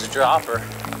use his dropper.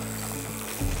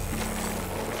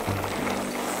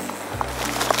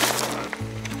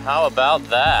 How about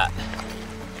that?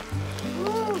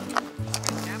 Woo.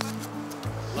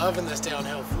 Loving this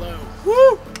downhill flow.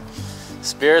 Woo!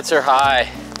 Spirits are high.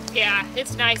 Yeah,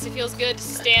 it's nice. It feels good to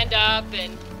stand up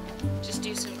and just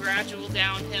do some gradual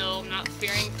downhill, not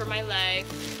fearing for my leg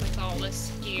with all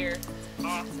this gear. It's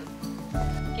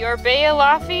awesome. Your Bay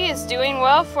Laffy is doing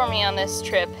well for me on this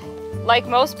trip. Like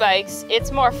most bikes,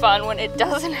 it's more fun when it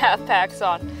doesn't have packs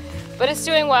on. But it's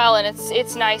doing well, and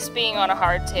it's nice being on a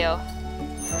hardtail.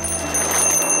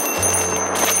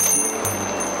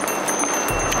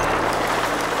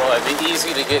 Well, it'd be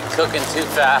easy to get cooking too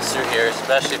fast through here,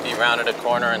 especially if you rounded a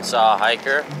corner and saw a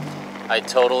hiker. I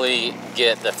totally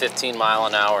get the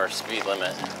 15-mile-an-hour speed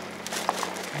limit.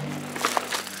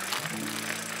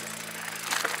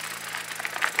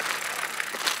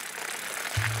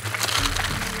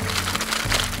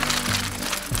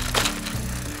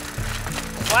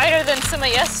 Wider than some of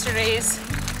yesterday's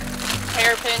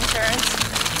hairpin turns.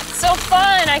 It's so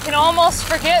fun, I can almost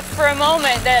forget for a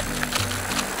moment that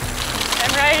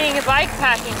I'm riding a bike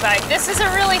packing bike. This is a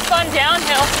really fun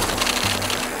downhill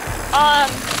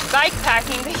bike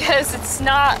packing because it's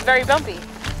not very bumpy.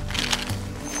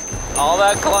 All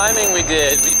that climbing we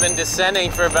did, we've been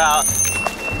descending for about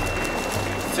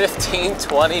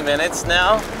 15-20 minutes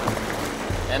now.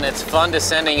 And it's fun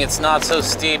descending. It's not so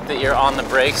steep that you're on the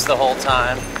brakes the whole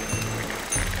time.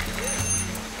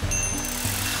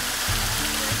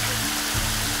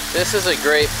 This is a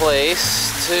great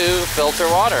place to filter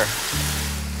water.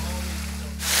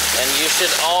 And you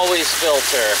should always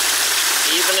filter,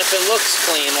 even if it looks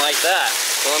clean like that.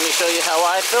 So let me show you how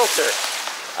I filter.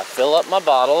 I fill up my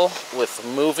bottle with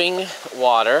moving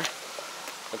water.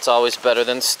 It's always better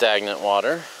than stagnant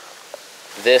water.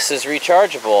 This is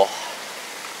rechargeable.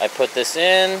 I put this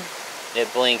in,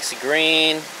 it blinks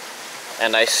green,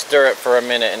 and I stir it for a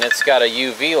minute, and it's got a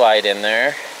UV light in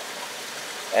there.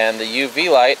 and the UV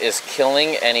light is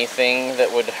killing anything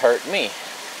that would hurt me.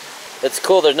 It's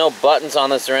cool, there's no buttons on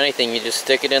this or anything. You just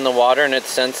stick it in the water and it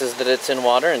senses that it's in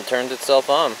water and turns itself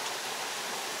on.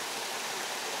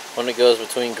 When it goes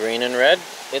between green and red,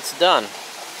 it's done.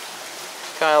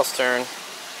 Kyle's turn.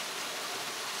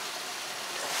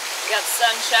 Got the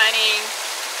sun shining.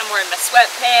 I'm wearing my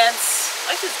sweatpants.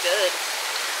 Life is good.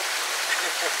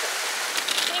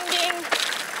 Ding ding.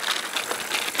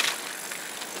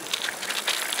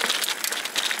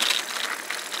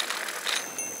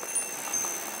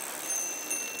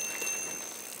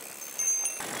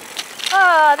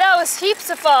 Ah, that was heaps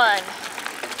of fun.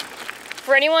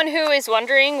 For anyone who is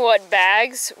wondering what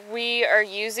bags we are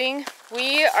using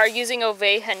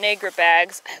Oveja Negra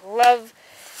bags. I love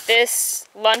this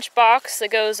lunch box that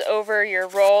goes over your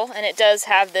roll, and it does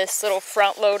have this little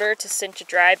front loader to cinch a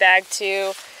dry bag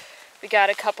to. We got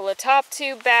a couple of top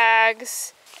tube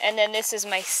bags, and then this is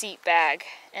my seat bag.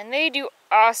 And they do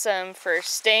awesome for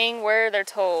staying where they're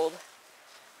told.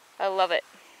 I love it.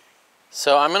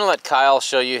 So I'm gonna let Kyle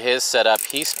show you his setup.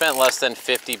 He spent less than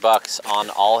 50 bucks on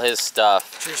all his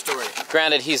stuff. True story.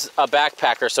 Granted, he's a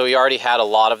backpacker, so he already had a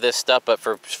lot of this stuff, but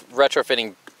for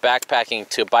retrofitting backpacking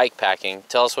to bike packing,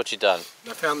 tell us what you've done.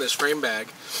 I found this frame bag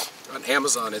on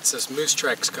Amazon. It's this Moose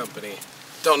Trex company.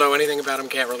 Don't know anything about them,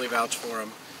 can't really vouch for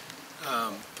them.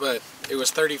 But it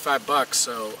was 35 bucks,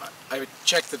 so I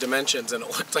checked the dimensions and it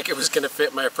looked like it was gonna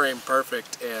fit my frame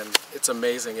perfect, and it's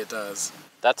amazing it does.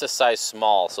 That's a size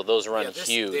small, so those run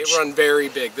huge. They run very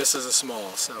big. This is a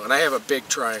small, so, and I have a big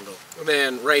triangle. And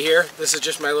then right here, this is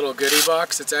just my little goodie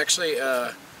box. It's actually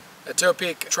a Toe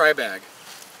Peak tri-bag.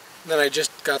 Then I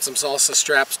just got some salsa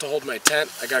straps to hold my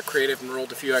tent. I got creative and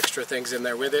rolled a few extra things in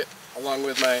there with it, along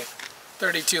with my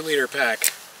 32-liter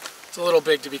pack. It's a little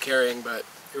big to be carrying, but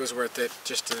it was worth it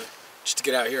just to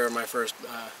get out here on my first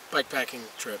bike packing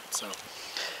trip. So.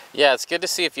 Yeah, it's good to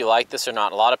see if you like this or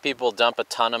not. A lot of people dump a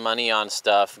ton of money on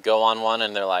stuff, go on one,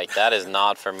 and they're like, that is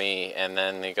not for me, and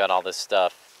then they got all this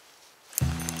stuff.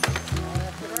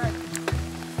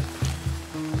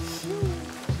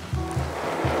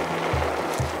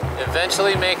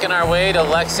 Eventually making our way to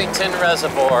Lexington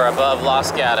Reservoir above Los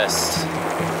Gatos.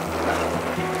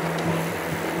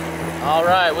 All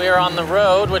right, we are on the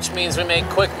road, which means we make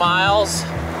quick miles,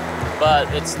 but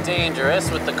it's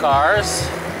dangerous with the cars.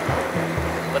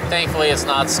 But thankfully it's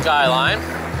not Skyline.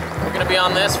 We're gonna be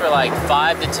on this for like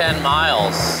 5 to 10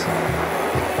 miles,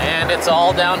 and it's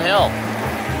all downhill.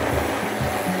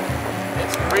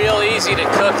 It's real easy to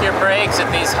cook your brakes at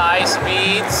these high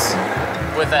speeds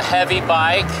with a heavy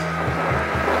bike.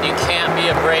 You can't be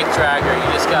a brake dragger.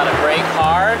 You just gotta brake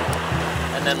hard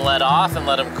and then let off and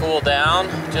let them cool down,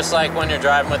 just like when you're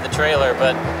driving with the trailer.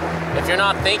 But if you're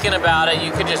not thinking about it,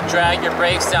 you could just drag your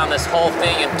brakes down this whole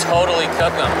thing and totally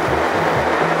cook them.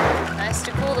 Nice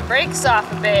to cool the brakes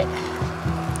off a bit.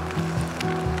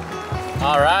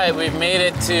 All right, we've made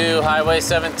it to Highway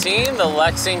 17, the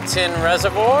Lexington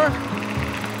Reservoir.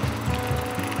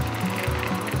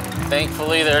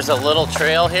 Thankfully, there's a little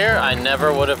trail here. I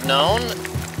never would have known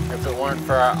if it weren't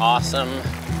for our awesome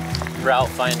route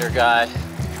finder guy.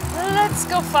 Let's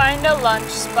go find a lunch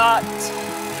spot.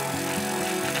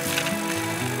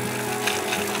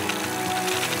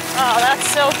 Oh, that's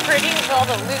so pretty with all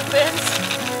the lupins.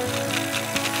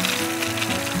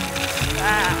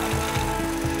 Wow.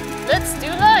 Let's do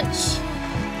lunch.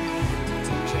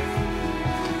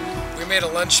 We made a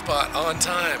lunch spot on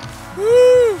time.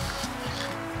 Woo!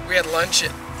 We had lunch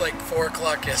at like 4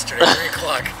 o'clock yesterday, 3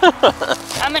 o'clock.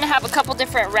 I'm gonna have a couple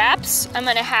different wraps. I'm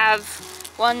gonna have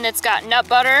one that's got nut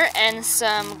butter and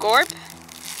some gorp.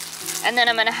 And then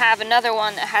I'm gonna have another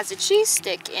one that has a cheese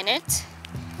stick in it.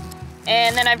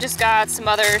 And then I've just got some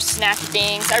other snacky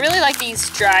things. I really like these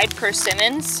dried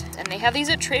persimmons, and they have these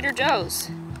at Trader Joe's.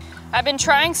 I've been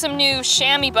trying some new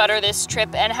chamois butter this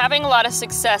trip and having a lot of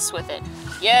success with it.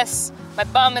 Yes, my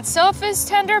bum itself is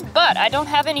tender, but I don't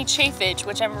have any chafage,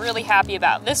 which I'm really happy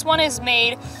about. This one is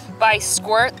made by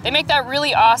Squirt. They make that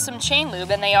really awesome chain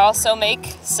lube, and they also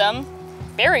make some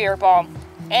barrier balm,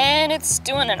 and it's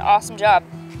doing an awesome job.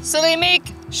 So they make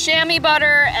chamois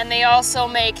butter and they also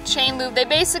make chain lube. They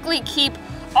basically keep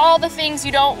all the things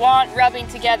you don't want rubbing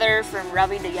together from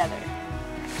rubbing together.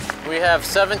 We have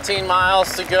 17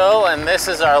 miles to go, and this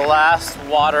is our last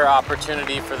water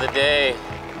opportunity for the day.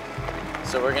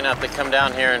 So we're gonna have to come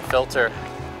down here and filter.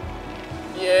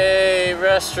 Yay,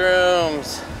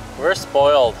 restrooms. We're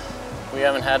spoiled. We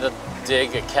haven't had to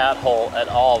dig a cat hole at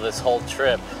all this whole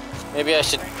trip. Maybe I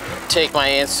should take my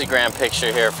Instagram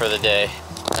picture here for the day.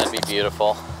 That'd be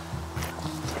beautiful.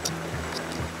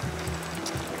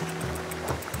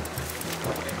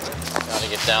 Gotta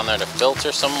get down there to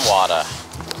filter some water.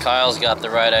 Kyle's got the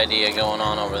right idea going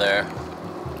on over there.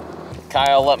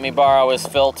 Kyle let me borrow his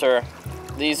filter.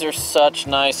 These are such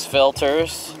nice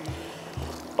filters,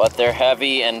 but they're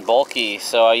heavy and bulky,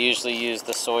 so I usually use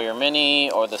the Sawyer Mini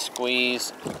or the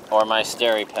Squeeze or my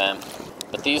SteriPen.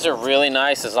 But these are really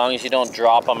nice as long as you don't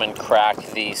drop them and crack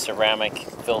the ceramic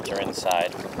filter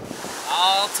inside.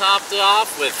 All topped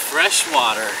off with fresh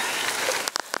water.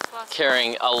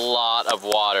 Carrying a lot of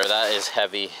water, that is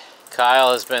heavy.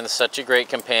 Kyle has been such a great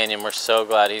companion. We're so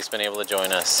glad he's been able to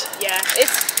join us. Yeah,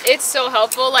 it's so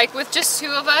helpful. Like with just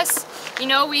two of us, you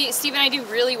know, Steve and I do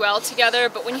really well together,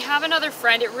 but when you have another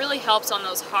friend, it really helps on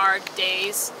those hard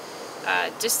days,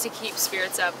 just to keep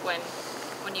spirits up when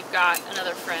you've got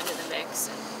another friend in the mix.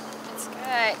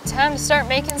 Alright, time to start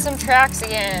making some tracks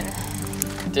again.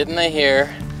 Didn't they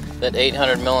hear that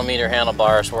 800mm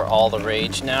handlebars were all the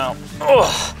rage now?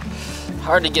 Ugh,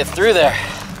 hard to get through there.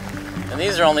 And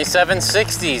these are only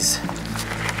 760s.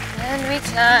 And we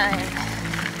time.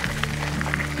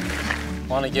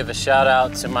 Want to give a shout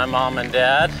out to my mom and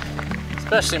dad,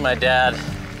 especially my dad,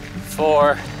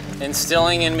 for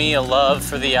instilling in me a love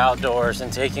for the outdoors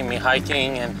and taking me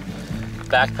hiking and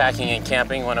backpacking and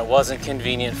camping when it wasn't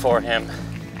convenient for him.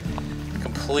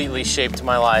 Completely shaped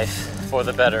my life for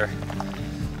the better.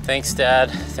 Thanks, Dad.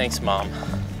 Thanks, Mom.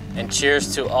 And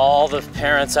cheers to all the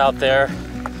parents out there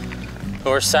who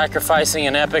are sacrificing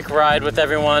an epic ride with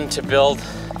everyone to build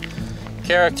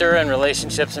character and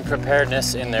relationships and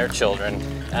preparedness in their children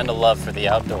and a love for the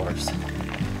outdoors.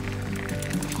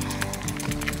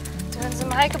 Doing some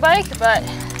hike-a-bike, but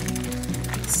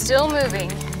still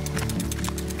moving.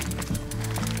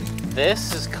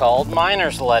 This is called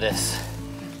miner's lettuce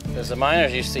because the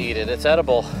miners used to eat it. It's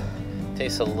edible.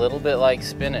 Tastes a little bit like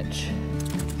spinach.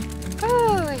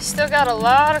 Ooh, we still got a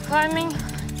lot of climbing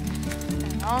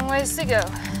and a long ways to go.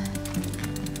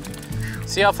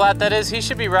 See how flat that is? He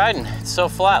should be riding. It's so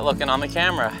flat looking on the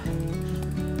camera.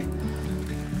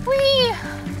 Whee!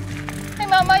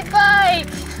 I'm on my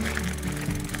bike!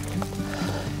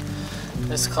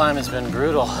 This climb has been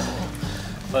brutal,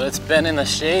 but it's been in the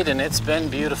shade and it's been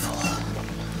beautiful.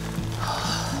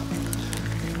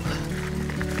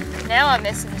 Now I'm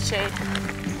missing the shade.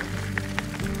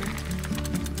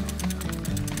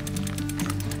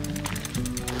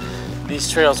 These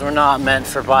trails were not meant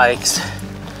for bikes.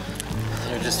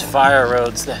 They're just fire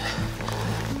roads that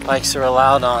bikes are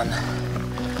allowed on.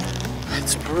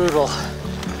 It's brutal.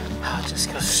 It just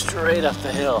goes straight up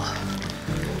the hill.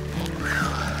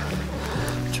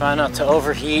 Whew. Try not to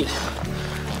overheat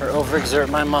or overexert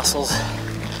my muscles.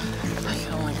 I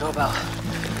can only go about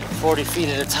 40 feet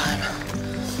at a time.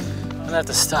 I'm gonna have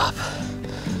to stop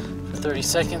for 30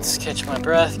 seconds, catch my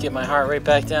breath, get my heart rate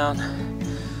back down,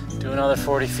 do another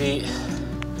 40 feet.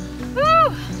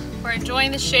 Woo! We're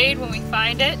enjoying the shade when we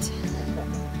find it,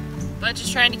 but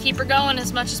just trying to keep her going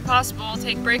as much as possible.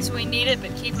 Take breaks when we need it,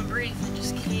 but keep them brief and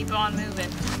just keep on moving.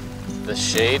 The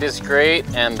shade is great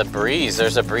and the breeze.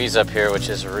 There's a breeze up here, which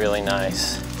is really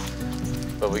nice.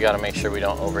 But we gotta make sure we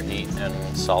don't overheat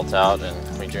and salt out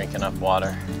and we drink enough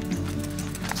water.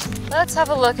 Let's have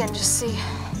a look and just see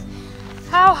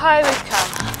how high we've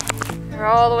come. We're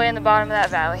all the way in the bottom of that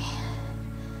valley.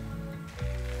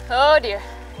 Oh dear.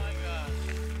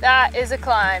 That is a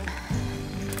climb.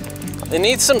 They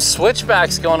need some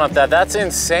switchbacks going up that. That's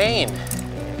insane.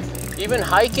 Even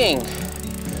hiking.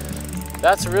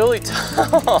 That's really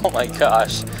tough. Oh my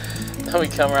gosh. Then we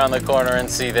come around the corner and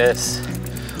see this.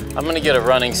 I'm gonna get a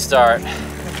running start.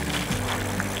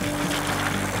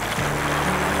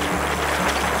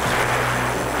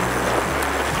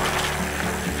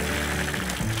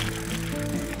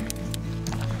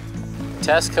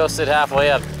 Test coasted halfway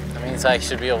up. That means I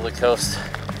should be able to coast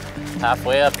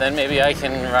halfway up, then maybe I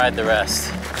can ride the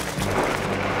rest.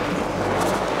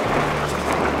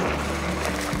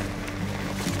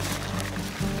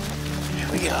 Here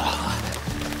we go.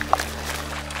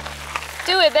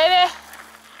 Do it, baby.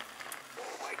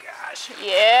 Oh my gosh.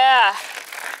 Yeah.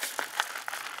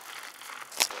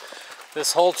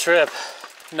 This whole trip,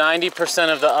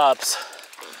 90% of the ups,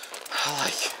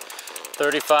 like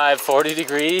 35, 40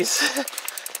 degrees.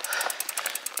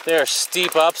 They're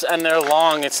steep ups and they're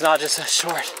long. It's not just a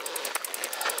short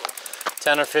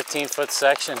 10 or 15 foot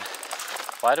section.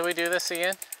 Why do we do this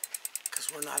again?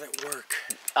 Because we're not at work.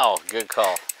 Oh, good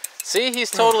call. See, he's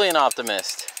totally an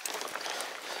optimist.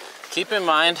 Keep in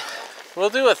mind, we'll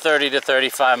do a 30 to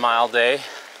 35 mile day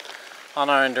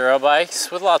on our enduro bikes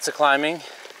with lots of climbing.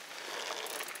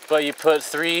 But you put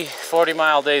 3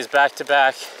 40-mile days back to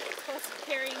back Plus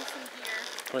carrying some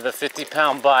gear. with a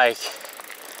 50-pound bike.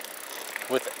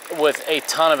 with a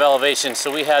ton of elevation.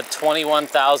 So we had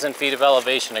 21,000 feet of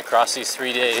elevation across these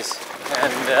 3 days.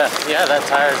 And yeah, that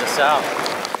tires us out.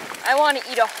 I want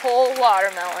to eat a whole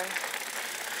watermelon.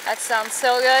 That sounds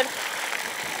so good.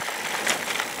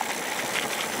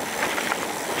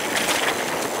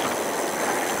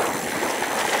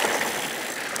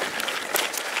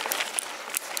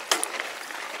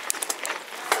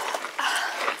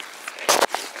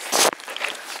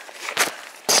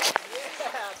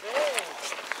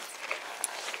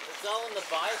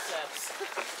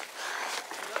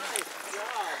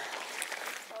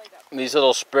 These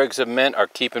little sprigs of mint are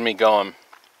keeping me going.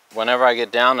 Whenever I get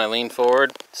down, I lean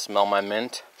forward, smell my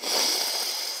mint,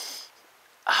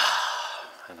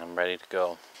 and I'm ready to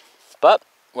go. But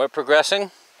we're progressing,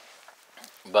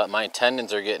 but my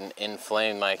tendons are getting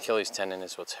inflamed. My Achilles tendon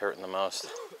is what's hurting the most.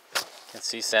 You can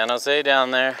see San Jose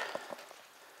down there.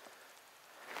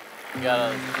 We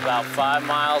got about 5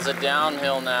 miles of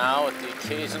downhill now with the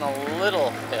occasional little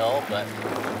hill, but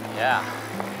yeah.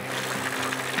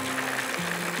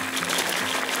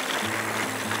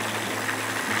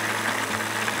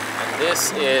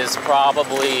 This is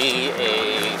probably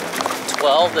a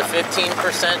 12 to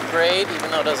 15% grade, even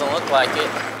though it doesn't look like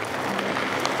it.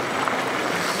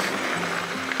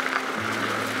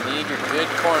 Need your good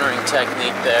cornering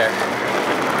technique there.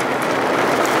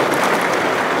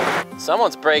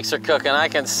 Someone's brakes are cooking, I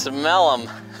can smell them.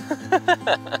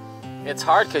 It's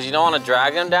hard because you don't want to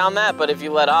drag them down that, but if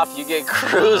you let off, you get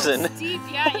cruising. Deep,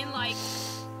 yeah, in like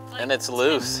and it's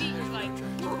loose. Feet, like,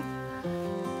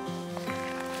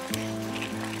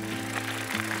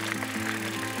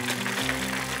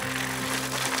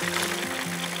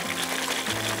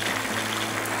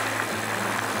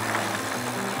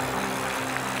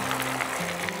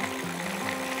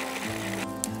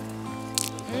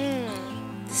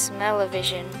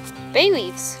 smell-o-vision. Bay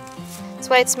leaves. That's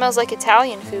why it smells like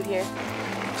Italian food here.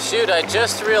 Shoot, I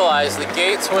just realized the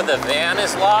gates where the van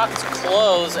is locked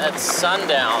close at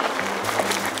sundown.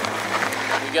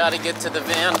 We gotta get to the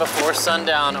van before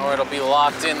sundown or it'll be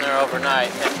locked in there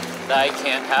overnight. And I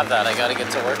can't have that. I gotta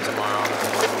get to work tomorrow.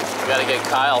 We gotta get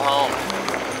Kyle home.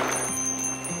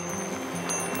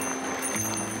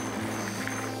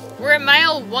 We're at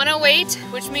mile 108,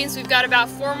 which means we've got about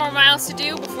 4 more miles to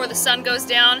do before the sun goes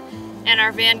down and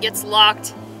our van gets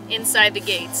locked inside the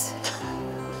gates.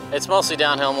 It's mostly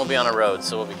downhill and we'll be on a road,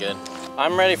 so we'll be good.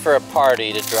 I'm ready for a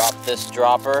party to drop this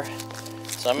dropper.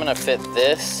 So I'm gonna fit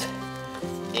this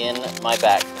in my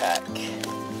backpack.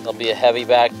 It'll be a heavy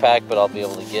backpack, but I'll be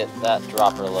able to get that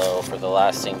dropper low for the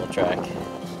last single track.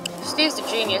 Steve's a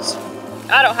genius.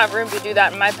 I don't have room to do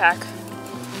that in my pack.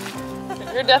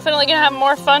 You're definitely gonna have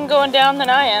more fun going down than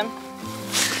I am.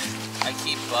 I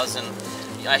keep buzzing.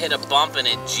 I hit a bump and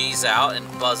it G's out and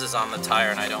buzzes on the tire,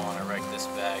 and I don't want to wreck this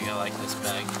bag. I like this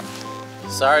bag.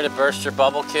 Sorry to burst your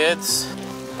bubble, kids,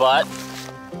 but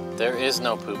there is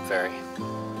no poop fairy.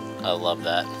 I love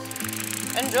that.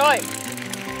 Enjoy.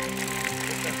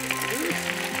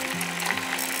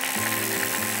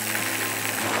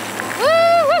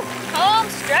 Woo! Home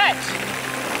stretch.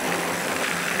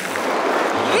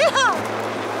 Yeah!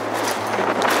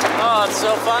 Oh, it's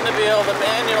so fun to be able to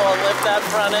manual and lift that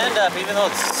front end up, even though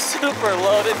it's super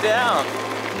loaded down.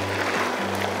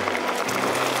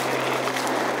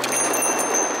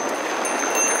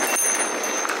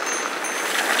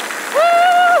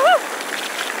 Woo!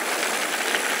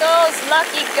 Those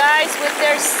lucky guys with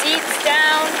their seats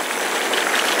down.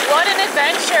 What an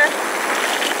adventure.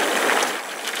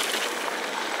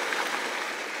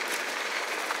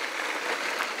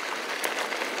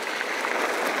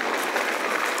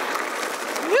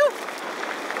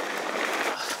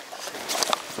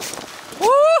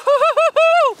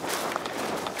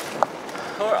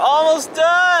 We're almost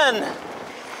done.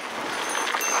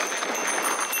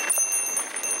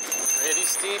 Pretty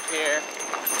steep here.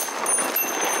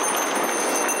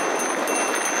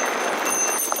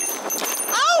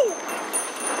 Ow!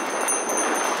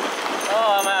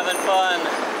 Oh, I'm having fun.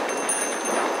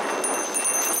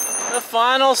 The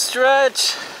final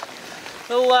stretch.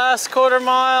 The last quarter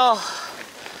mile.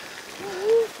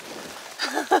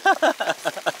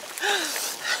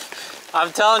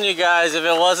 I'm telling you guys, if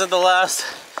it wasn't the last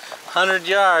 100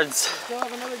 yards. Still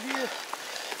have another gear.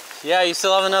 Yeah, you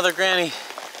still have another granny.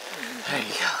 There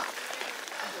you go.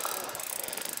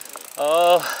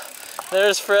 Oh,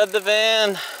 there's Fred the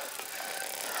van.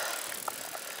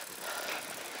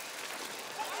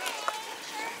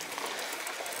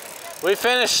 We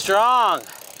finished strong.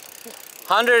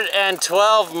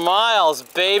 112 miles,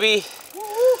 baby.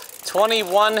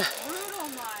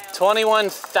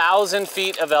 21,000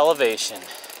 feet of elevation.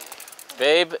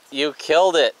 Babe, you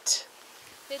killed it.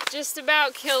 It just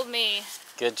about killed me.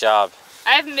 Good job.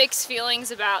 I have mixed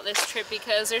feelings about this trip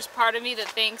because there's part of me that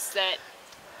thinks that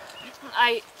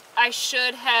I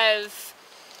should have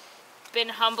been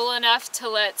humble enough to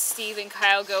let Steve and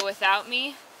Kyle go without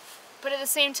me. But at the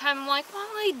same time, I'm like, well,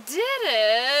 I did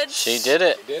it. She did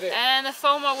it. And the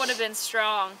FOMO would have been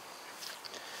strong.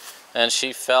 And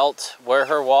she felt where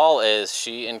her wall is.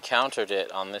 She encountered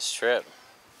it on this trip.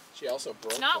 She also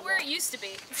broke Not where it used to be.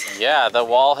 Yeah, the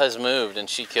wall has moved and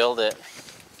she killed it.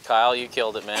 Kyle, you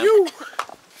killed it, man. Phew.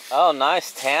 Oh,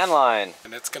 nice tan line.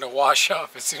 And it's gonna wash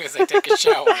off as soon as I take a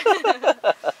shower.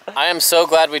 I am so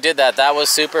glad we did that. That was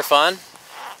super fun.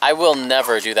 I will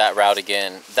never do that route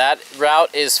again. That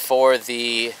route is for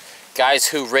the guys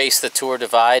who race the Tour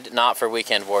Divide, not for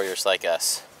weekend warriors like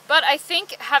us. But I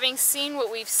think having seen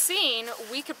what we've seen,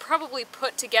 we could probably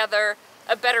put together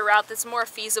a better route that's more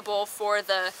feasible for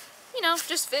the, you know,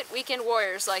 just fit weekend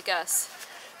warriors like us.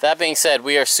 That being said,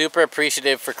 we are super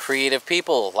appreciative for creative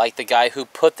people like the guy who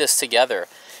put this together.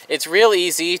 It's real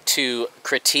easy to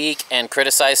critique and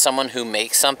criticize someone who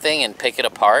makes something and pick it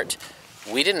apart.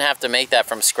 We didn't have to make that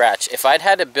from scratch. If I'd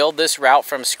had to build this route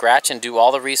from scratch and do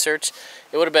all the research,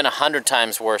 it would have been 100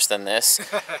 times worse than this.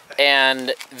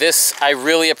 And this, I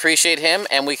really appreciate him,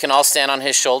 and we can all stand on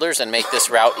his shoulders and make this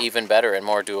route even better and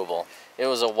more doable. It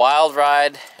was a wild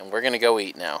ride, and we're gonna go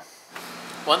eat now.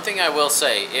 One thing I will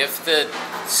say, if the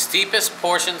steepest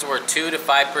portions were 2 to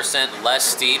 5% less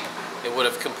steep, it would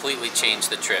have completely changed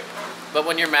the trip. But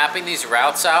when you're mapping these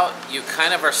routes out, you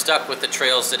kind of are stuck with the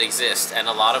trails that exist, and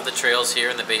a lot of the trails here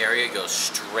in the Bay Area go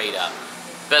straight up.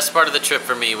 Best part of the trip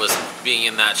for me was being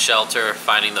in that shelter,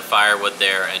 finding the firewood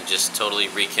there, and just totally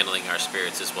rekindling our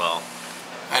spirits as well.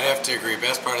 I'd have to agree.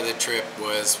 Best part of the trip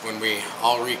was when we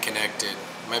all reconnected.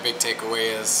 My big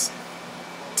takeaway is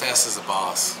Tess is a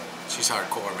boss. She's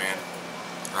hardcore, man.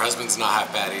 Her husband's not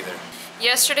half bad either.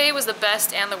 Yesterday was the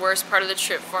best and the worst part of the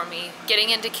trip for me. Getting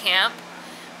into camp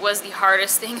was the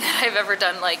hardest thing that I've ever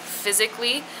done, like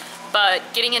physically, but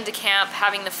getting into camp,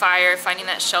 having the fire, finding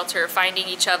that shelter, finding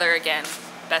each other again,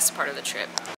 best part of the trip.